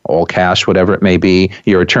ready, all cash, whatever it may be,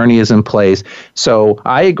 your attorney is in place. So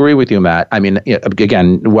I agree with you, Matt. I mean,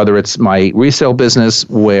 again, whether it's my resale business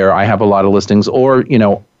where I have a lot of listings or,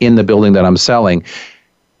 in the building that I'm selling,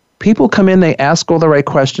 people come in, they ask all the right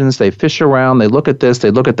questions, they fish around, they look at this, they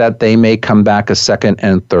look at that, they may come back a second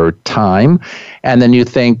and third time. And then you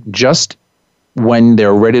think just when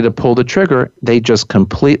they're ready to pull the trigger, they just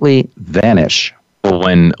completely vanish.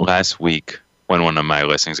 When last week, when one of my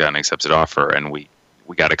listings got an accepted offer and we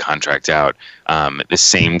got a contract out, the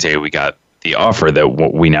same day we got the offer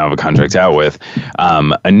that we now have a contract out with,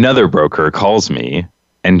 another broker calls me.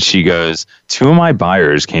 And she goes, 2 of my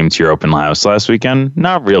buyers came to your open house last weekend,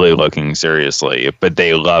 not really looking seriously, but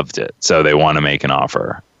they loved it. So they want to make an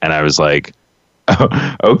offer. And I was like,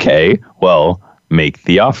 oh, okay, well, make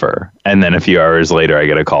the offer. And then a few hours later, I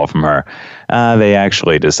get a call from her. They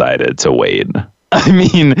actually decided to wait.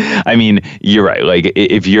 I mean, you're right. Like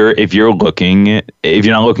if you're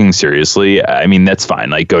not looking seriously, I mean, that's fine.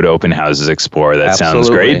 Like go to open houses, explore. That Absolutely. Sounds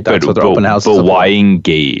great. That's but open houses but why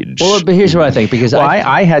engage? Well, but here's what I think, because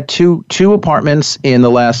I had two apartments in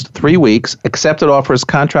the last 3 weeks, accepted offers,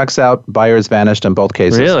 contracts out, buyers vanished in both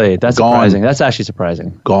cases. Really? That's Gone. surprising. That's actually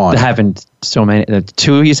surprising. Gone. It happened so many.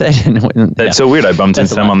 2, you said? That's so weird. I bumped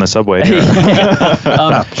into them on the subway.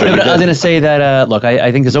 I was going to say that, look,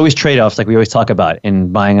 I think there's always trade-offs like we always talk about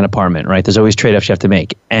in buying an apartment, right? There's always trade-offs you have to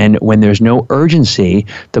make. And when there's no urgency,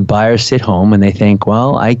 the buyers sit home and they think,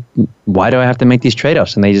 well, why do I have to make these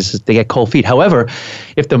trade-offs? And they get cold feet. However,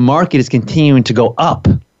 if the market is continuing to go up,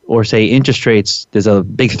 or say interest rates, there's a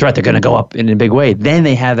big threat they're going to go up in a big way, then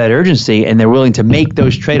they have that urgency and they're willing to make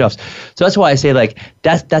those trade-offs. So that's why I say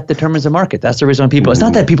that determines the market. That's the reason why people, it's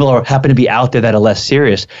not that people happen to be out there that are less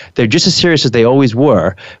serious. They're just as serious as they always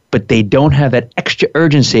were, but they don't have that extra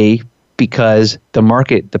urgency because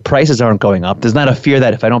the prices aren't going up. There's not a fear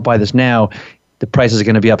that if I don't buy this now, the prices are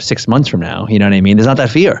going to be up 6 months from now. You know what I mean? There's not that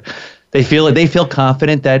fear. They feel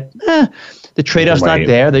confident that, the trade-off's not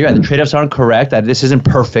there. The trade-offs aren't correct. This isn't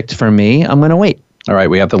perfect for me. I'm going to wait. All right,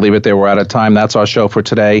 we have to leave it there. We're out of time. That's our show for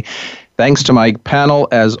today. Thanks to my panel,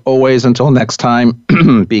 as always. Until next time,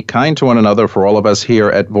 be kind to one another for all of us here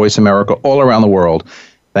at Voice America all around the world.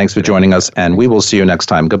 Thanks for joining us, and we will see you next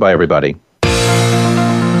time. Goodbye, everybody.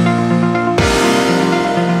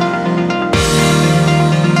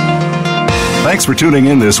 Thanks for tuning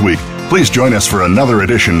in this week. Please join us for another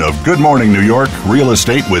edition of Good Morning New York Real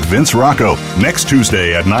Estate with Vince Rocco next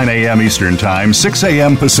Tuesday at 9 a.m. Eastern Time, 6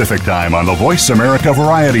 a.m. Pacific Time on the Voice America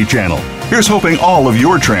Variety Channel. Here's hoping all of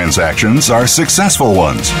your transactions are successful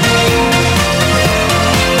ones.